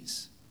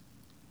 Please,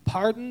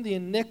 pardon the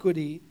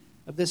iniquity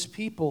of this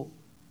people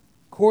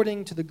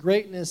according to the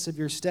greatness of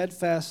your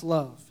steadfast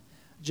love,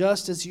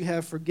 just as you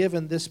have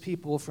forgiven this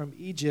people from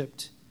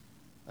Egypt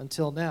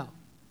until now.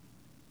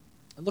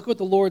 And look what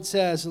the Lord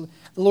says. The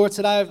Lord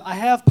said, I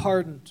have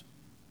pardoned,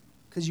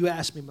 because you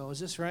asked me,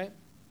 Moses, right?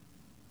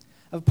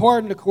 I've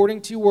pardoned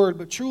according to your word,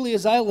 but truly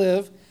as I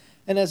live,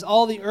 and as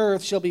all the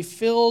earth shall be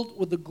filled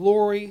with the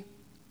glory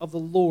of the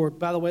Lord.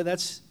 By the way,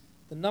 that's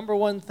the number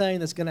one thing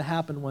that's going to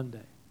happen one day.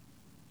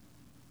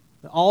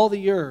 That all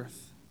the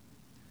earth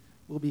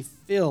will be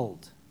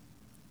filled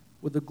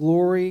with the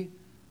glory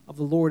of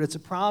the Lord. It's a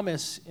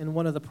promise in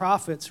one of the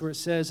prophets where it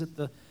says that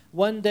the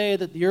one day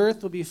that the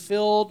earth will be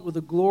filled with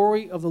the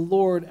glory of the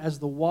Lord as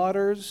the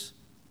waters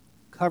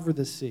cover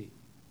the sea.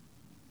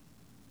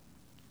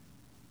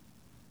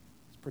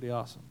 It's pretty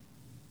awesome.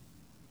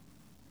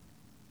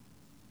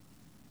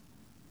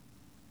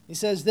 He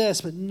says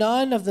this, but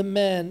none of the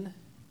men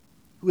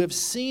who have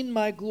seen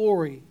my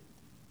glory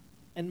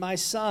and my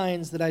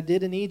signs that I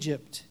did in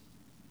Egypt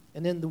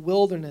and in the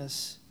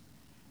wilderness,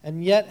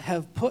 and yet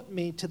have put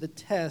me to the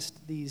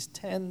test these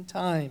 10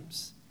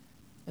 times,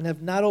 and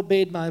have not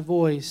obeyed my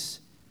voice,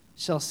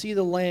 shall see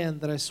the land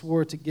that I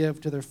swore to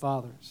give to their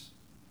fathers.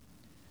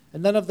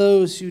 And none of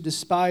those who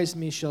despise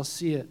me shall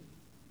see it,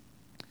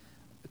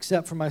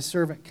 except for my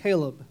servant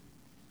Caleb,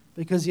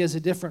 because he has a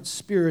different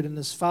spirit and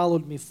has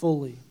followed me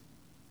fully,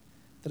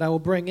 that I will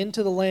bring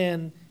into the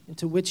land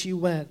into which he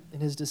went,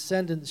 and his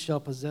descendants shall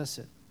possess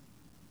it.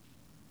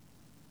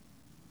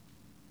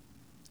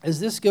 As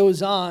this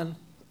goes on,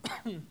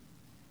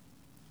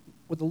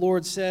 what the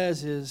Lord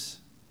says is,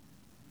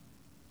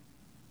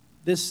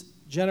 this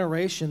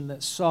generation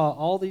that saw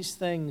all these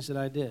things that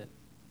I did.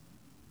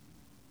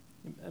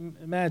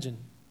 Imagine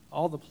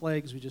all the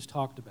plagues we just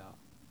talked about.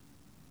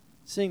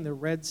 Seeing the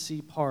Red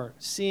Sea part,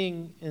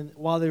 seeing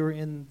while they were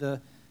in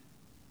the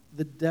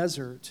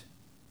desert,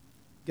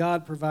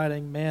 God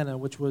providing manna,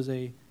 which was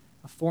a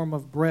form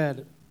of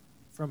bread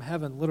from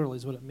heaven, literally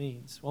is what it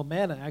means. Well,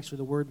 manna, actually,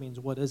 the word means,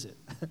 what is it?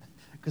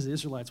 Because the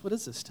Israelites, what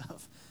is this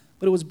stuff?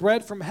 But it was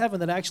bread from heaven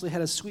that actually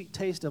had a sweet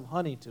taste of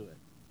honey to it.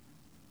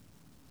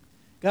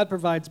 God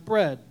provides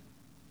bread.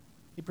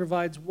 He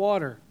provides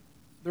water.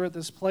 They're at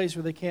this place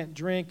where they can't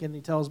drink, and he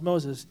tells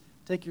Moses,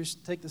 take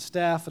the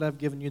staff that I've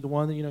given you, the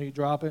one that you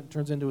drop it, and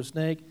turns into a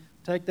snake.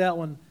 Take that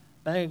one,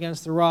 bang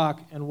against the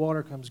rock, and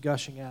water comes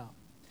gushing out.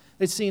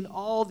 They'd seen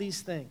all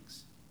these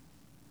things,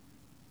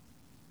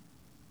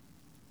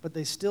 but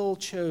they still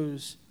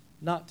chose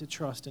not to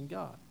trust in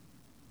God.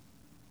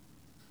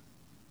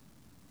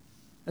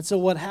 And so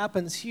what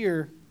happens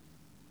here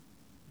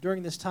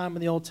during this time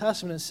in the Old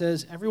Testament, it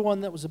says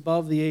everyone that was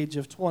above the age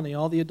of 20,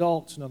 all the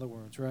adults, in other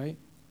words, right,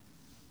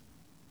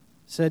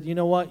 said, you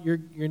know what, you're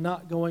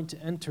not going to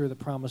enter the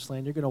promised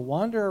land. You're going to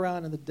wander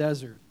around in the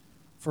desert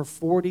for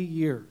 40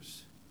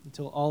 years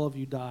until all of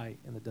you die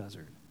in the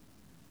desert.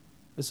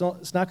 It's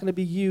not going to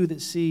be you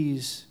that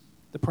sees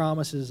the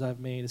promises I've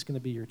made. It's going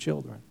to be your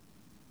children,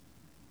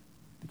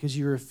 because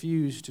you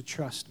refused to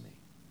trust me.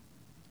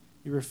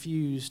 You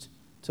refused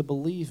to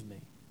believe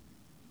me,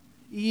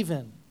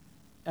 even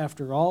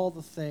after all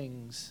the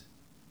things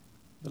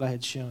that I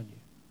had shown you.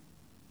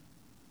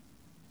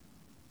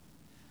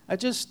 I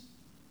just,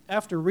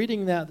 after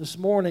reading that this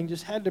morning,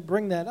 just had to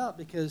bring that up,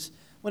 because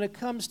when it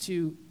comes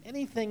to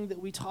anything that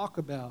we talk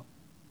about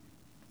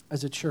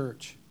as a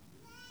church,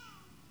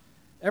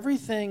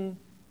 everything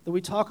that we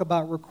talk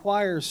about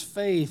requires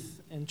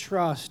faith and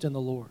trust in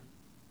the Lord.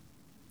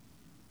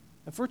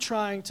 If we're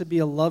trying to be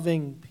a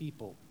loving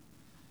people,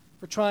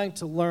 if we're trying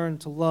to learn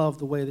to love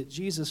the way that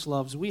Jesus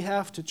loves, we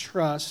have to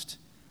trust,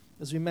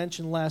 as we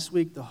mentioned last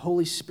week, the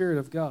Holy Spirit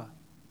of God.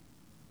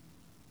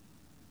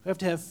 We have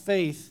to have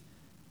faith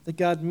that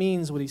God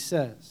means what he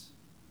says.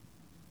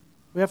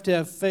 We have to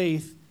have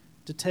faith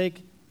to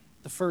take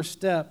the first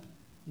step,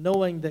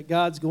 knowing that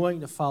God's going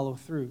to follow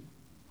through.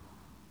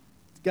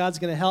 God's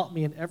going to help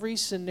me in every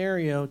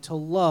scenario to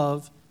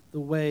love the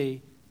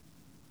way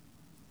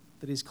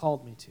that He's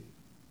called me to.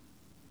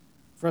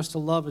 For us to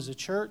love as a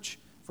church,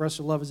 for us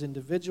to love as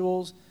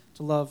individuals,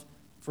 to love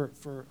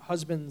for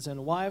husbands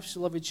and wives to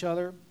love each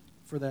other,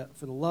 for the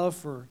love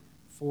for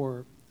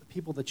the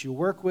people that you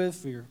work with,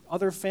 for your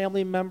other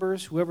family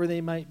members, whoever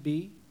they might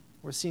be,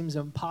 where it seems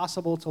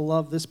impossible to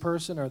love this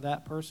person or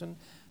that person,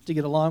 to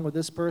get along with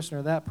this person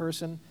or that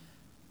person.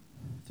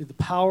 Through the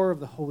power of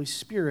the Holy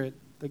Spirit,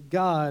 the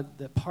God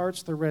that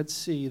parts the Red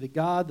Sea, the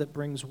God that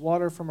brings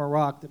water from a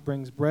rock, that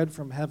brings bread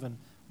from heaven,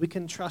 we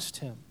can trust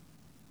Him.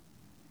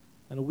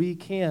 And we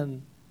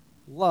can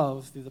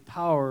love through the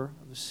power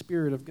of the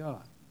Spirit of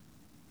God.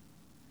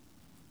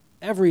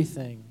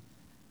 Everything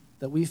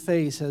that we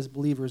face as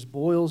believers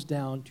boils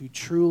down to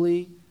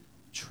truly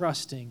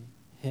trusting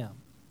Him.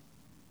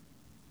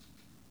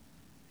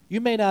 You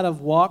may not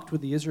have walked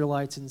with the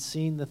Israelites and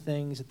seen the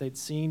things that they'd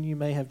seen. You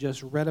may have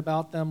just read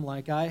about them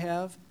like I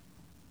have.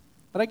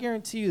 But I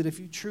guarantee you that if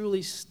you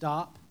truly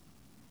stop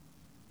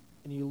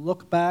and you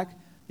look back,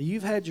 that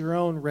you've had your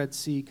own Red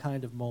Sea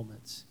kind of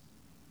moments.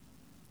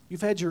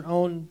 You've had your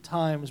own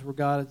times where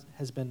God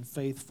has been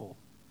faithful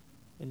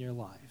in your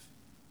life.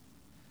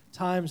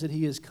 Times that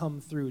He has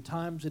come through,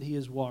 times that He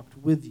has walked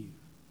with you.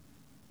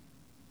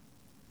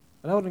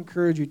 But I would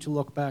encourage you to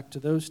look back to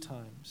those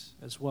times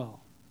as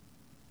well,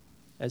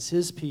 as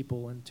His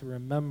people, and to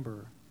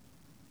remember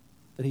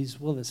that He's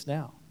with us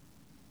now.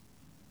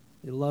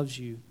 He loves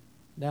you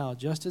now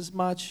just as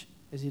much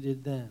as He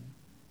did then.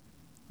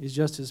 He's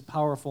just as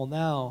powerful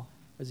now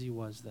as He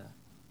was then.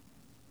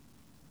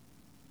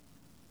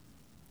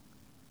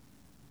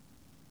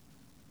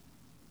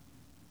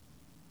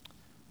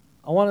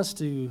 I want us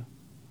to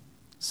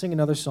sing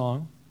another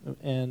song,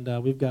 and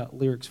we've got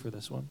lyrics for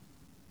this one.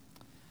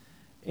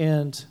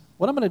 And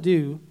what I'm going to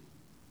do,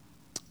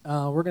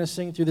 we're going to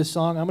sing through this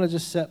song. I'm going to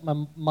just set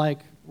my mic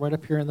right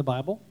up here in the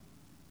Bible.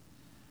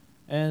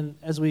 And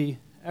actually,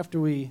 I'm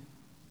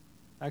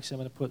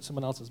going to put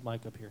someone else's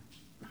mic up here.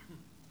 How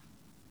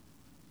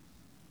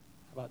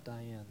about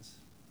Diane's?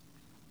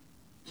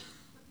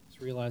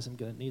 Just realize I'm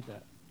going to need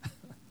that.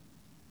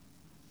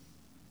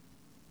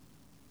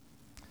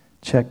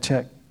 Check,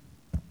 check.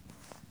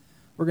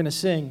 We're going to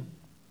sing,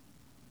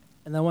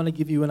 and I want to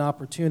give you an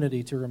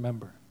opportunity to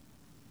remember.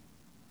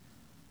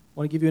 I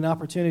want to give you an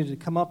opportunity to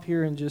come up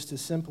here and just to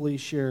simply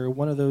share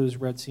one of those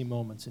Red Sea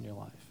moments in your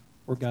life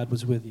where God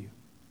was with you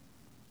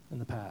in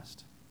the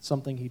past,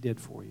 something He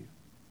did for you.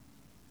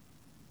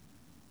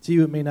 To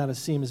you, it may not have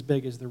seemed as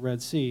big as the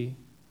Red Sea,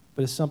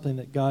 but it's something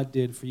that God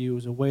did for you. It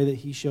was a way that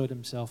He showed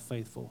Himself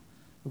faithful,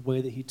 a way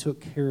that He took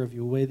care of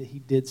you, a way that He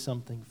did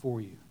something for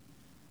you.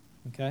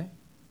 Okay?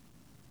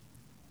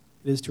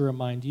 It is to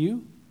remind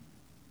you,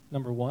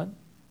 number one,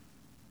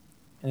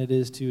 and it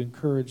is to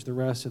encourage the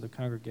rest of the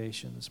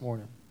congregation this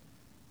morning.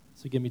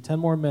 So give me 10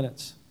 more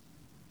minutes,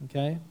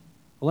 okay?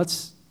 Well,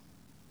 let's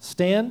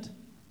stand.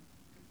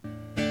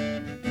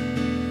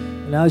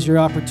 And now's your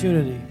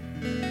opportunity.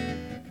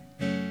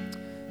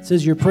 It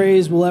says, your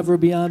praise will ever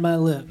be on my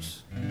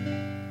lips.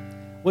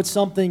 What's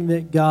something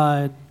that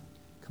God,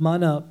 come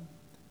on up,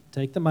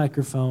 take the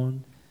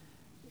microphone,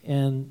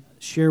 and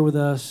share with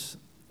us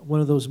one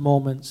of those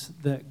moments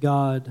that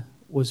God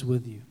was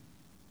with you.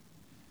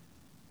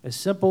 As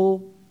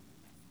simple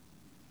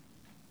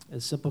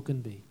can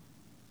be.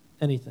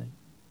 Anything.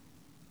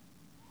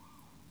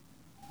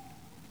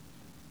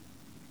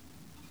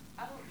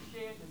 I don't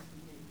share this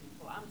with many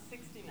people. I'm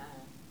 69.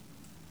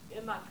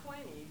 In my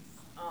 20s,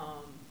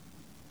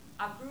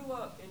 I grew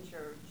up in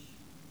church,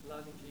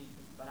 loving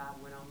Jesus, but I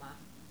went on my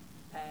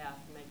path,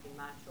 making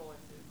my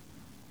choices.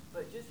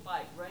 But just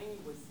like Rainey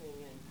was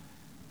singing,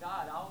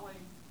 God always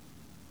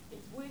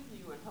is with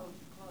you and holds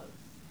you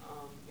close.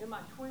 In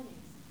my 20s,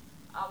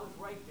 I was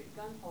raped at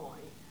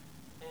gunpoint,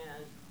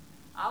 and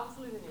I was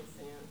living in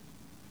sin.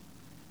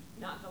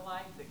 Not the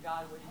life that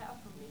God would have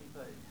for me,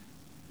 but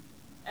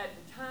at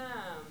the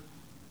time,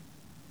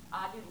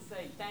 I didn't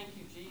say, thank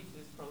you,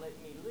 Jesus, for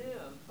letting me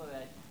live,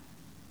 but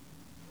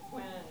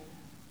when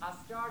I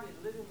started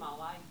living my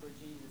life for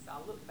Jesus, I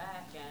look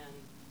back and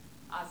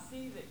I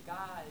see that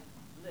God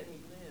let me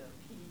live.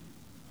 He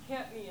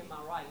kept me in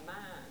my right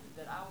mind,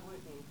 that I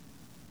wouldn't,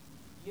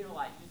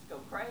 just go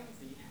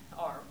crazy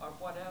or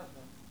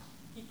whatever.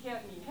 He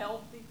kept me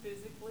healthy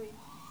physically,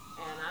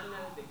 and I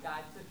know that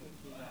God took me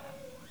through that,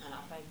 and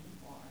I thank Him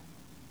for it.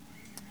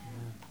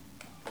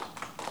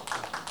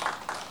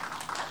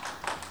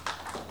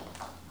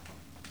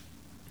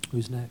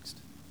 Who's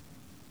next?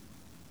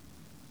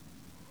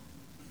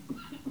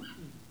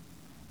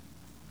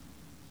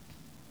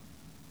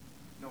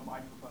 No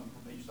microphone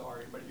for me,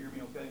 sorry. Everybody hear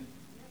me okay?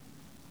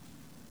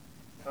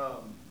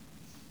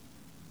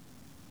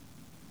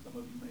 Some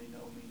of you may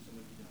know me, some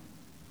of you don't.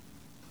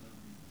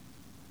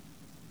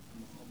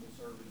 I'm a humble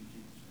servant of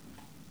Jesus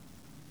Christ.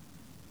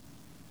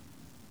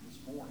 This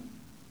morning,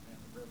 I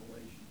have a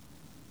revelation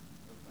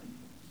of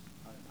thankfulness.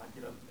 I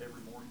get up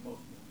every morning,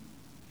 most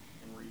mornings,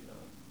 and read an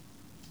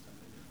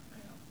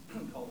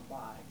app called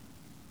Abide.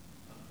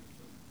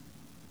 It's a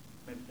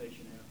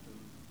meditation after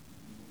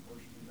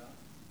worshiping God.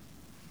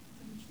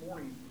 And this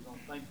morning was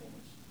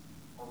thankfulness,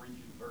 I'll read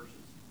you the verses.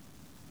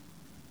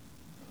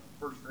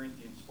 1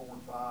 Corinthians 4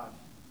 and 5.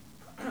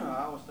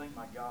 I always thank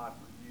my God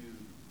for you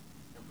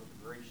and for the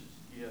gracious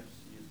gifts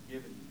He has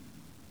given you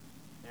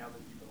now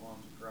that you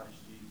belong to Christ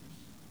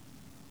Jesus.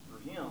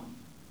 Through Him,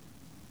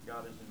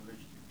 God has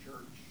enriched your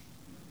church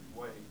in every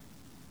way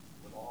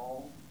with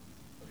all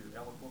of your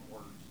eloquent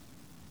words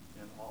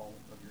and all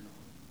of your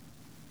knowledge.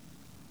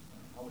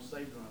 I was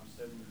saved when I was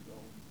 7 years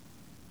old,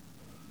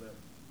 but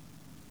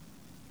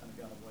kind of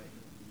got away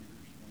over the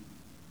years.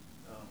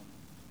 And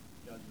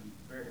God's been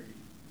very,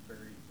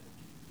 very good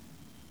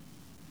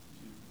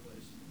to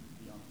bless me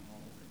beyond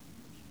all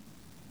recognition.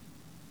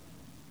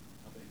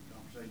 I've had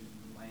conversations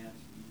with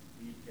Lance,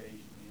 he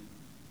occasionally, and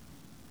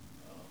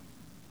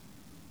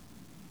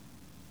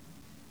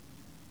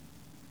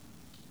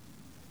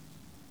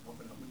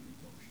hoping I'm going to be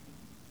emotional.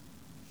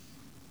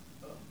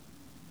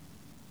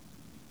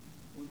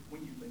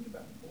 When you think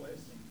about the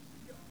blessings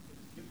that God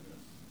has given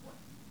us,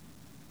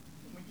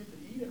 when we get to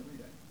eat every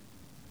day,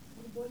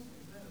 what a blessing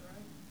is that,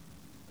 right?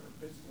 Our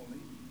physical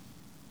needs.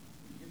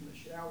 When you get in the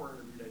shower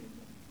every day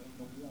and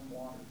the warm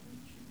water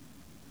meets you.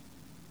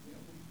 You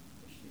know,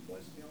 we should be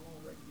blessed beyond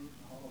all recognition.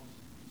 I'll always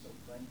be so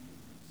thankful.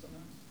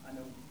 Sometimes, I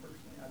know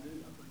personally I do,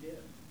 I forget.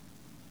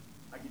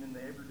 I get in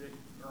the everyday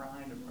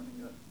grind of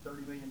running a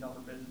 $30 million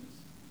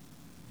business,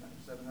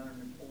 700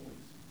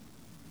 employees,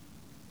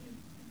 and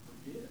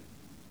forget.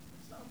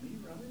 It's not me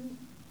running it,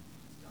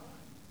 it's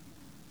God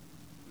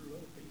through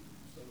other people.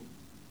 So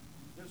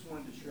just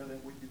wanted to share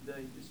that with you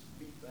today. Just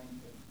be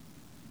thankful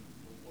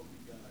for what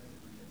we got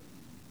every day.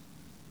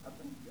 I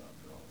thank God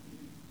for all of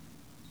you.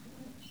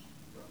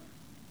 Brother.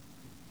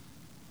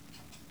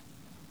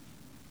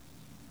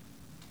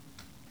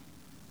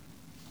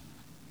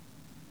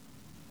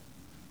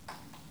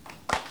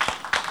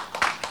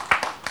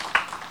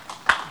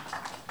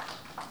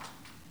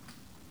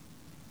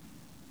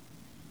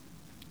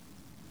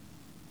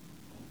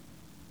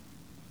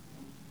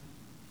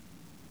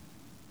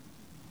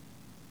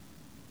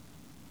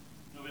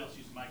 Nobody else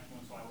uses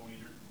microphones, so I won't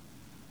either.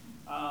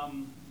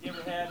 You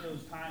ever had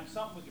those times,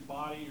 something with your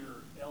body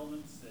or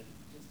elements that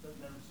just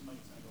doesn't ever seem like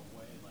it's going to go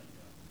away, like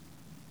a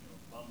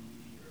bum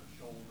knee or a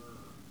shoulder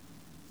or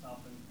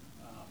something?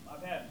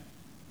 I've had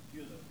a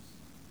few of those,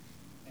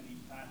 and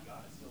each time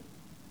God has healed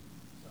me.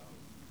 So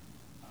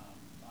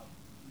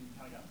we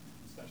kind of got a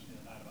discussion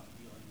the other night about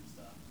healing and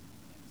stuff,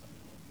 and some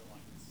people don't feel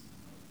like it's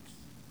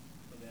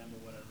for them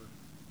or whatever.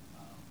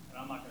 And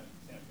I'm not going to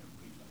stand up here and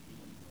preach on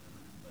healing or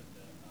whatever, but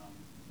the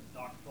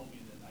doctor told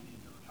me that I needed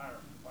to retire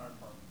from the fire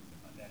department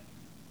with my neck.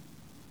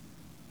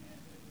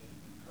 And it had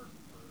been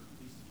hurting for at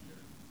least a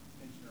year.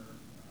 Tensioner,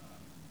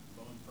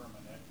 bone for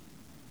my neck.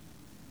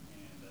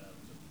 And it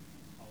was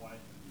my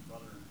wife and my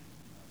brother,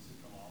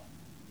 sister-in-law,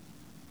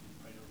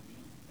 prayed over me.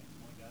 Thanks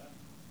to God.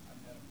 I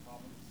haven't had a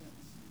problem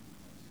since.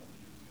 That was a couple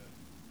of years ago.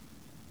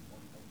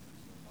 Probably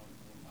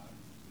 4 or 5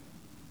 years ago.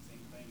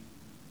 Same thing,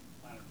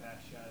 plantar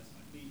fasciitis in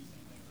my feet,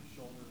 same thing with the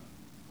shoulder,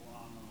 going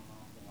on and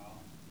on for a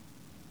while.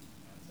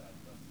 And so I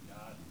trusted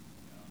God,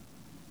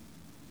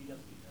 He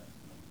does what He does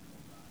the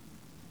whole time.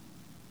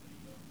 There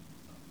you go.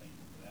 So I'm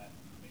thankful for that.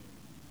 I'm able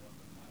to keep up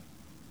with my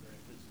very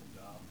physical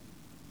job.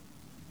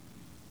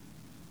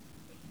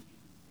 Thank you,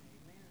 Jesus.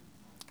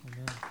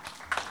 Amen. Amen.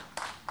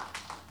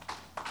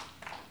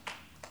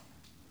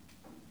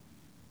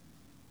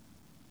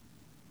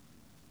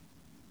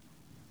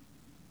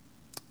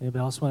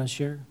 Anybody else want to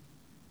share?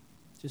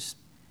 Just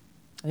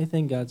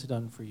anything God's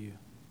done for you.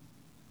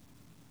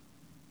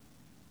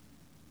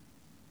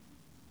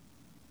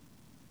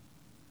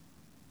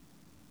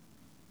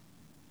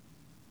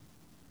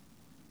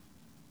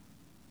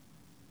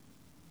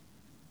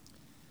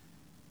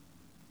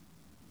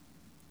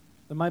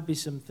 There might be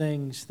some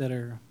things that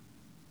are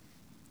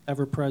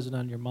ever present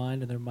on your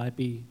mind, and there might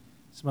be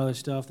some other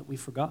stuff that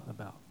we've forgotten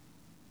about.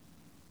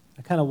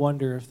 I kind of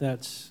wonder if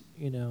that's,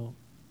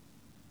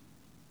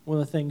 one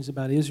of the things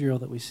about Israel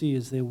that we see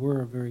is they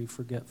were a very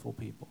forgetful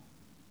people.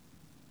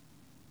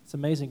 It's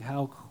amazing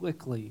how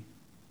quickly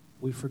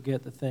we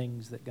forget the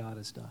things that God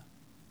has done.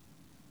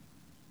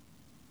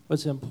 But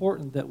it's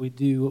important that we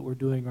do what we're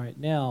doing right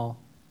now.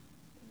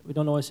 We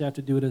don't always have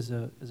to do it as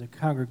a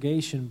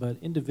congregation, but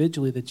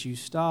individually, that you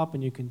stop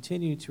and you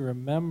continue to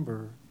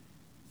remember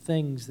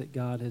things that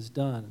God has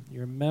done.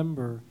 You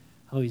remember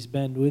how He's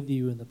been with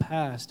you in the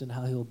past and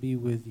how He'll be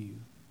with you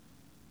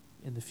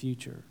in the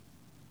future.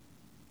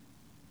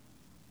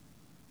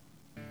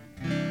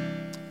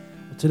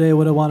 Well, today,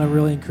 what I want to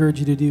really encourage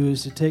you to do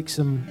is to take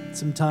some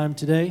time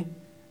today,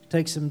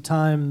 take some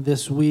time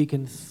this week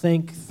and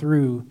think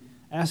through,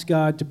 ask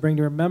God to bring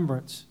to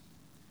remembrance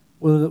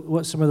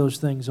what some of those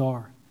things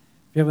are.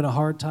 If you're having a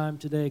hard time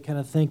today kind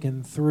of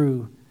thinking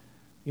through,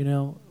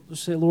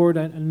 just say, Lord,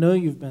 I know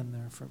you've been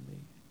there for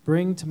me.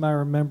 Bring to my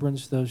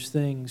remembrance those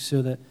things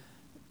so that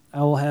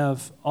I will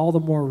have all the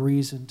more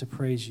reason to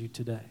praise you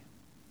today.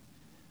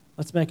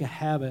 Let's make a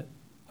habit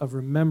of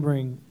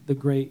remembering the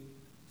great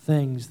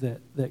things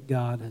that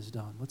God has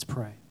done. Let's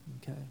pray,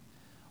 okay?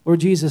 Lord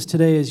Jesus,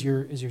 today as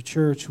your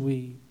church,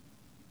 Lord,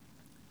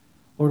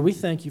 Lord, we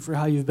thank you for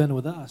how you've been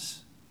with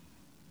us.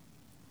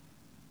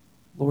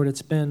 Lord,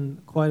 it's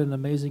been quite an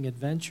amazing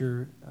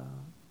adventure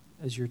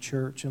as your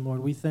church. And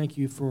Lord, we thank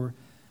you for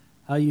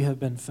how you have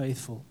been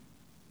faithful.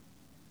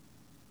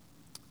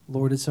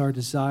 Lord, it's our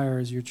desire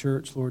as your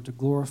church, Lord, to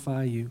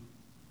glorify you.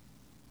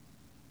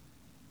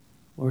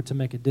 Lord, to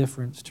make a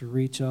difference, to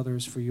reach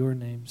others for your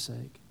name's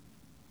sake.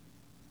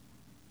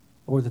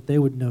 Lord, that they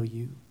would know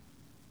you,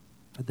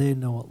 that they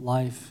know what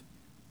life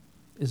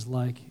is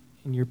like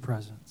in your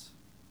presence.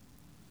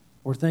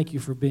 Lord, thank you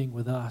for being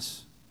with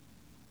us.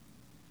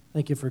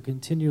 Thank you for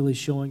continually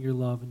showing your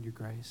love and your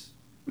grace.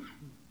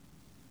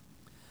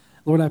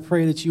 Lord, I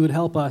pray that you would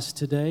help us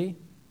today.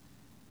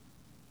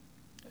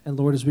 And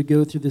Lord, as we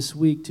go through this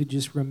week, to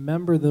just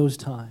remember those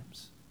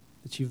times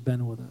that you've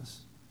been with us.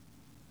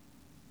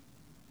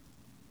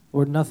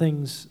 Lord,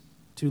 nothing's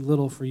too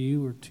little for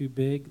you or too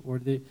big.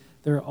 Lord,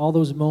 there are all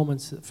those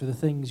moments that for the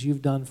things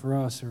you've done for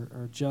us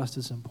are just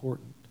as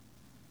important.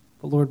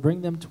 But Lord,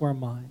 bring them to our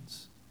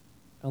minds.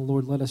 And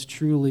Lord, let us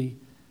truly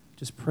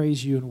just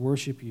praise you and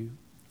worship you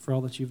for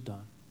all that you've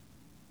done.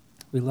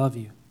 We love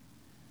you.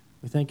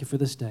 We thank you for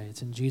this day.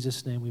 It's in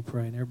Jesus' name we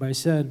pray. And everybody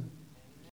said,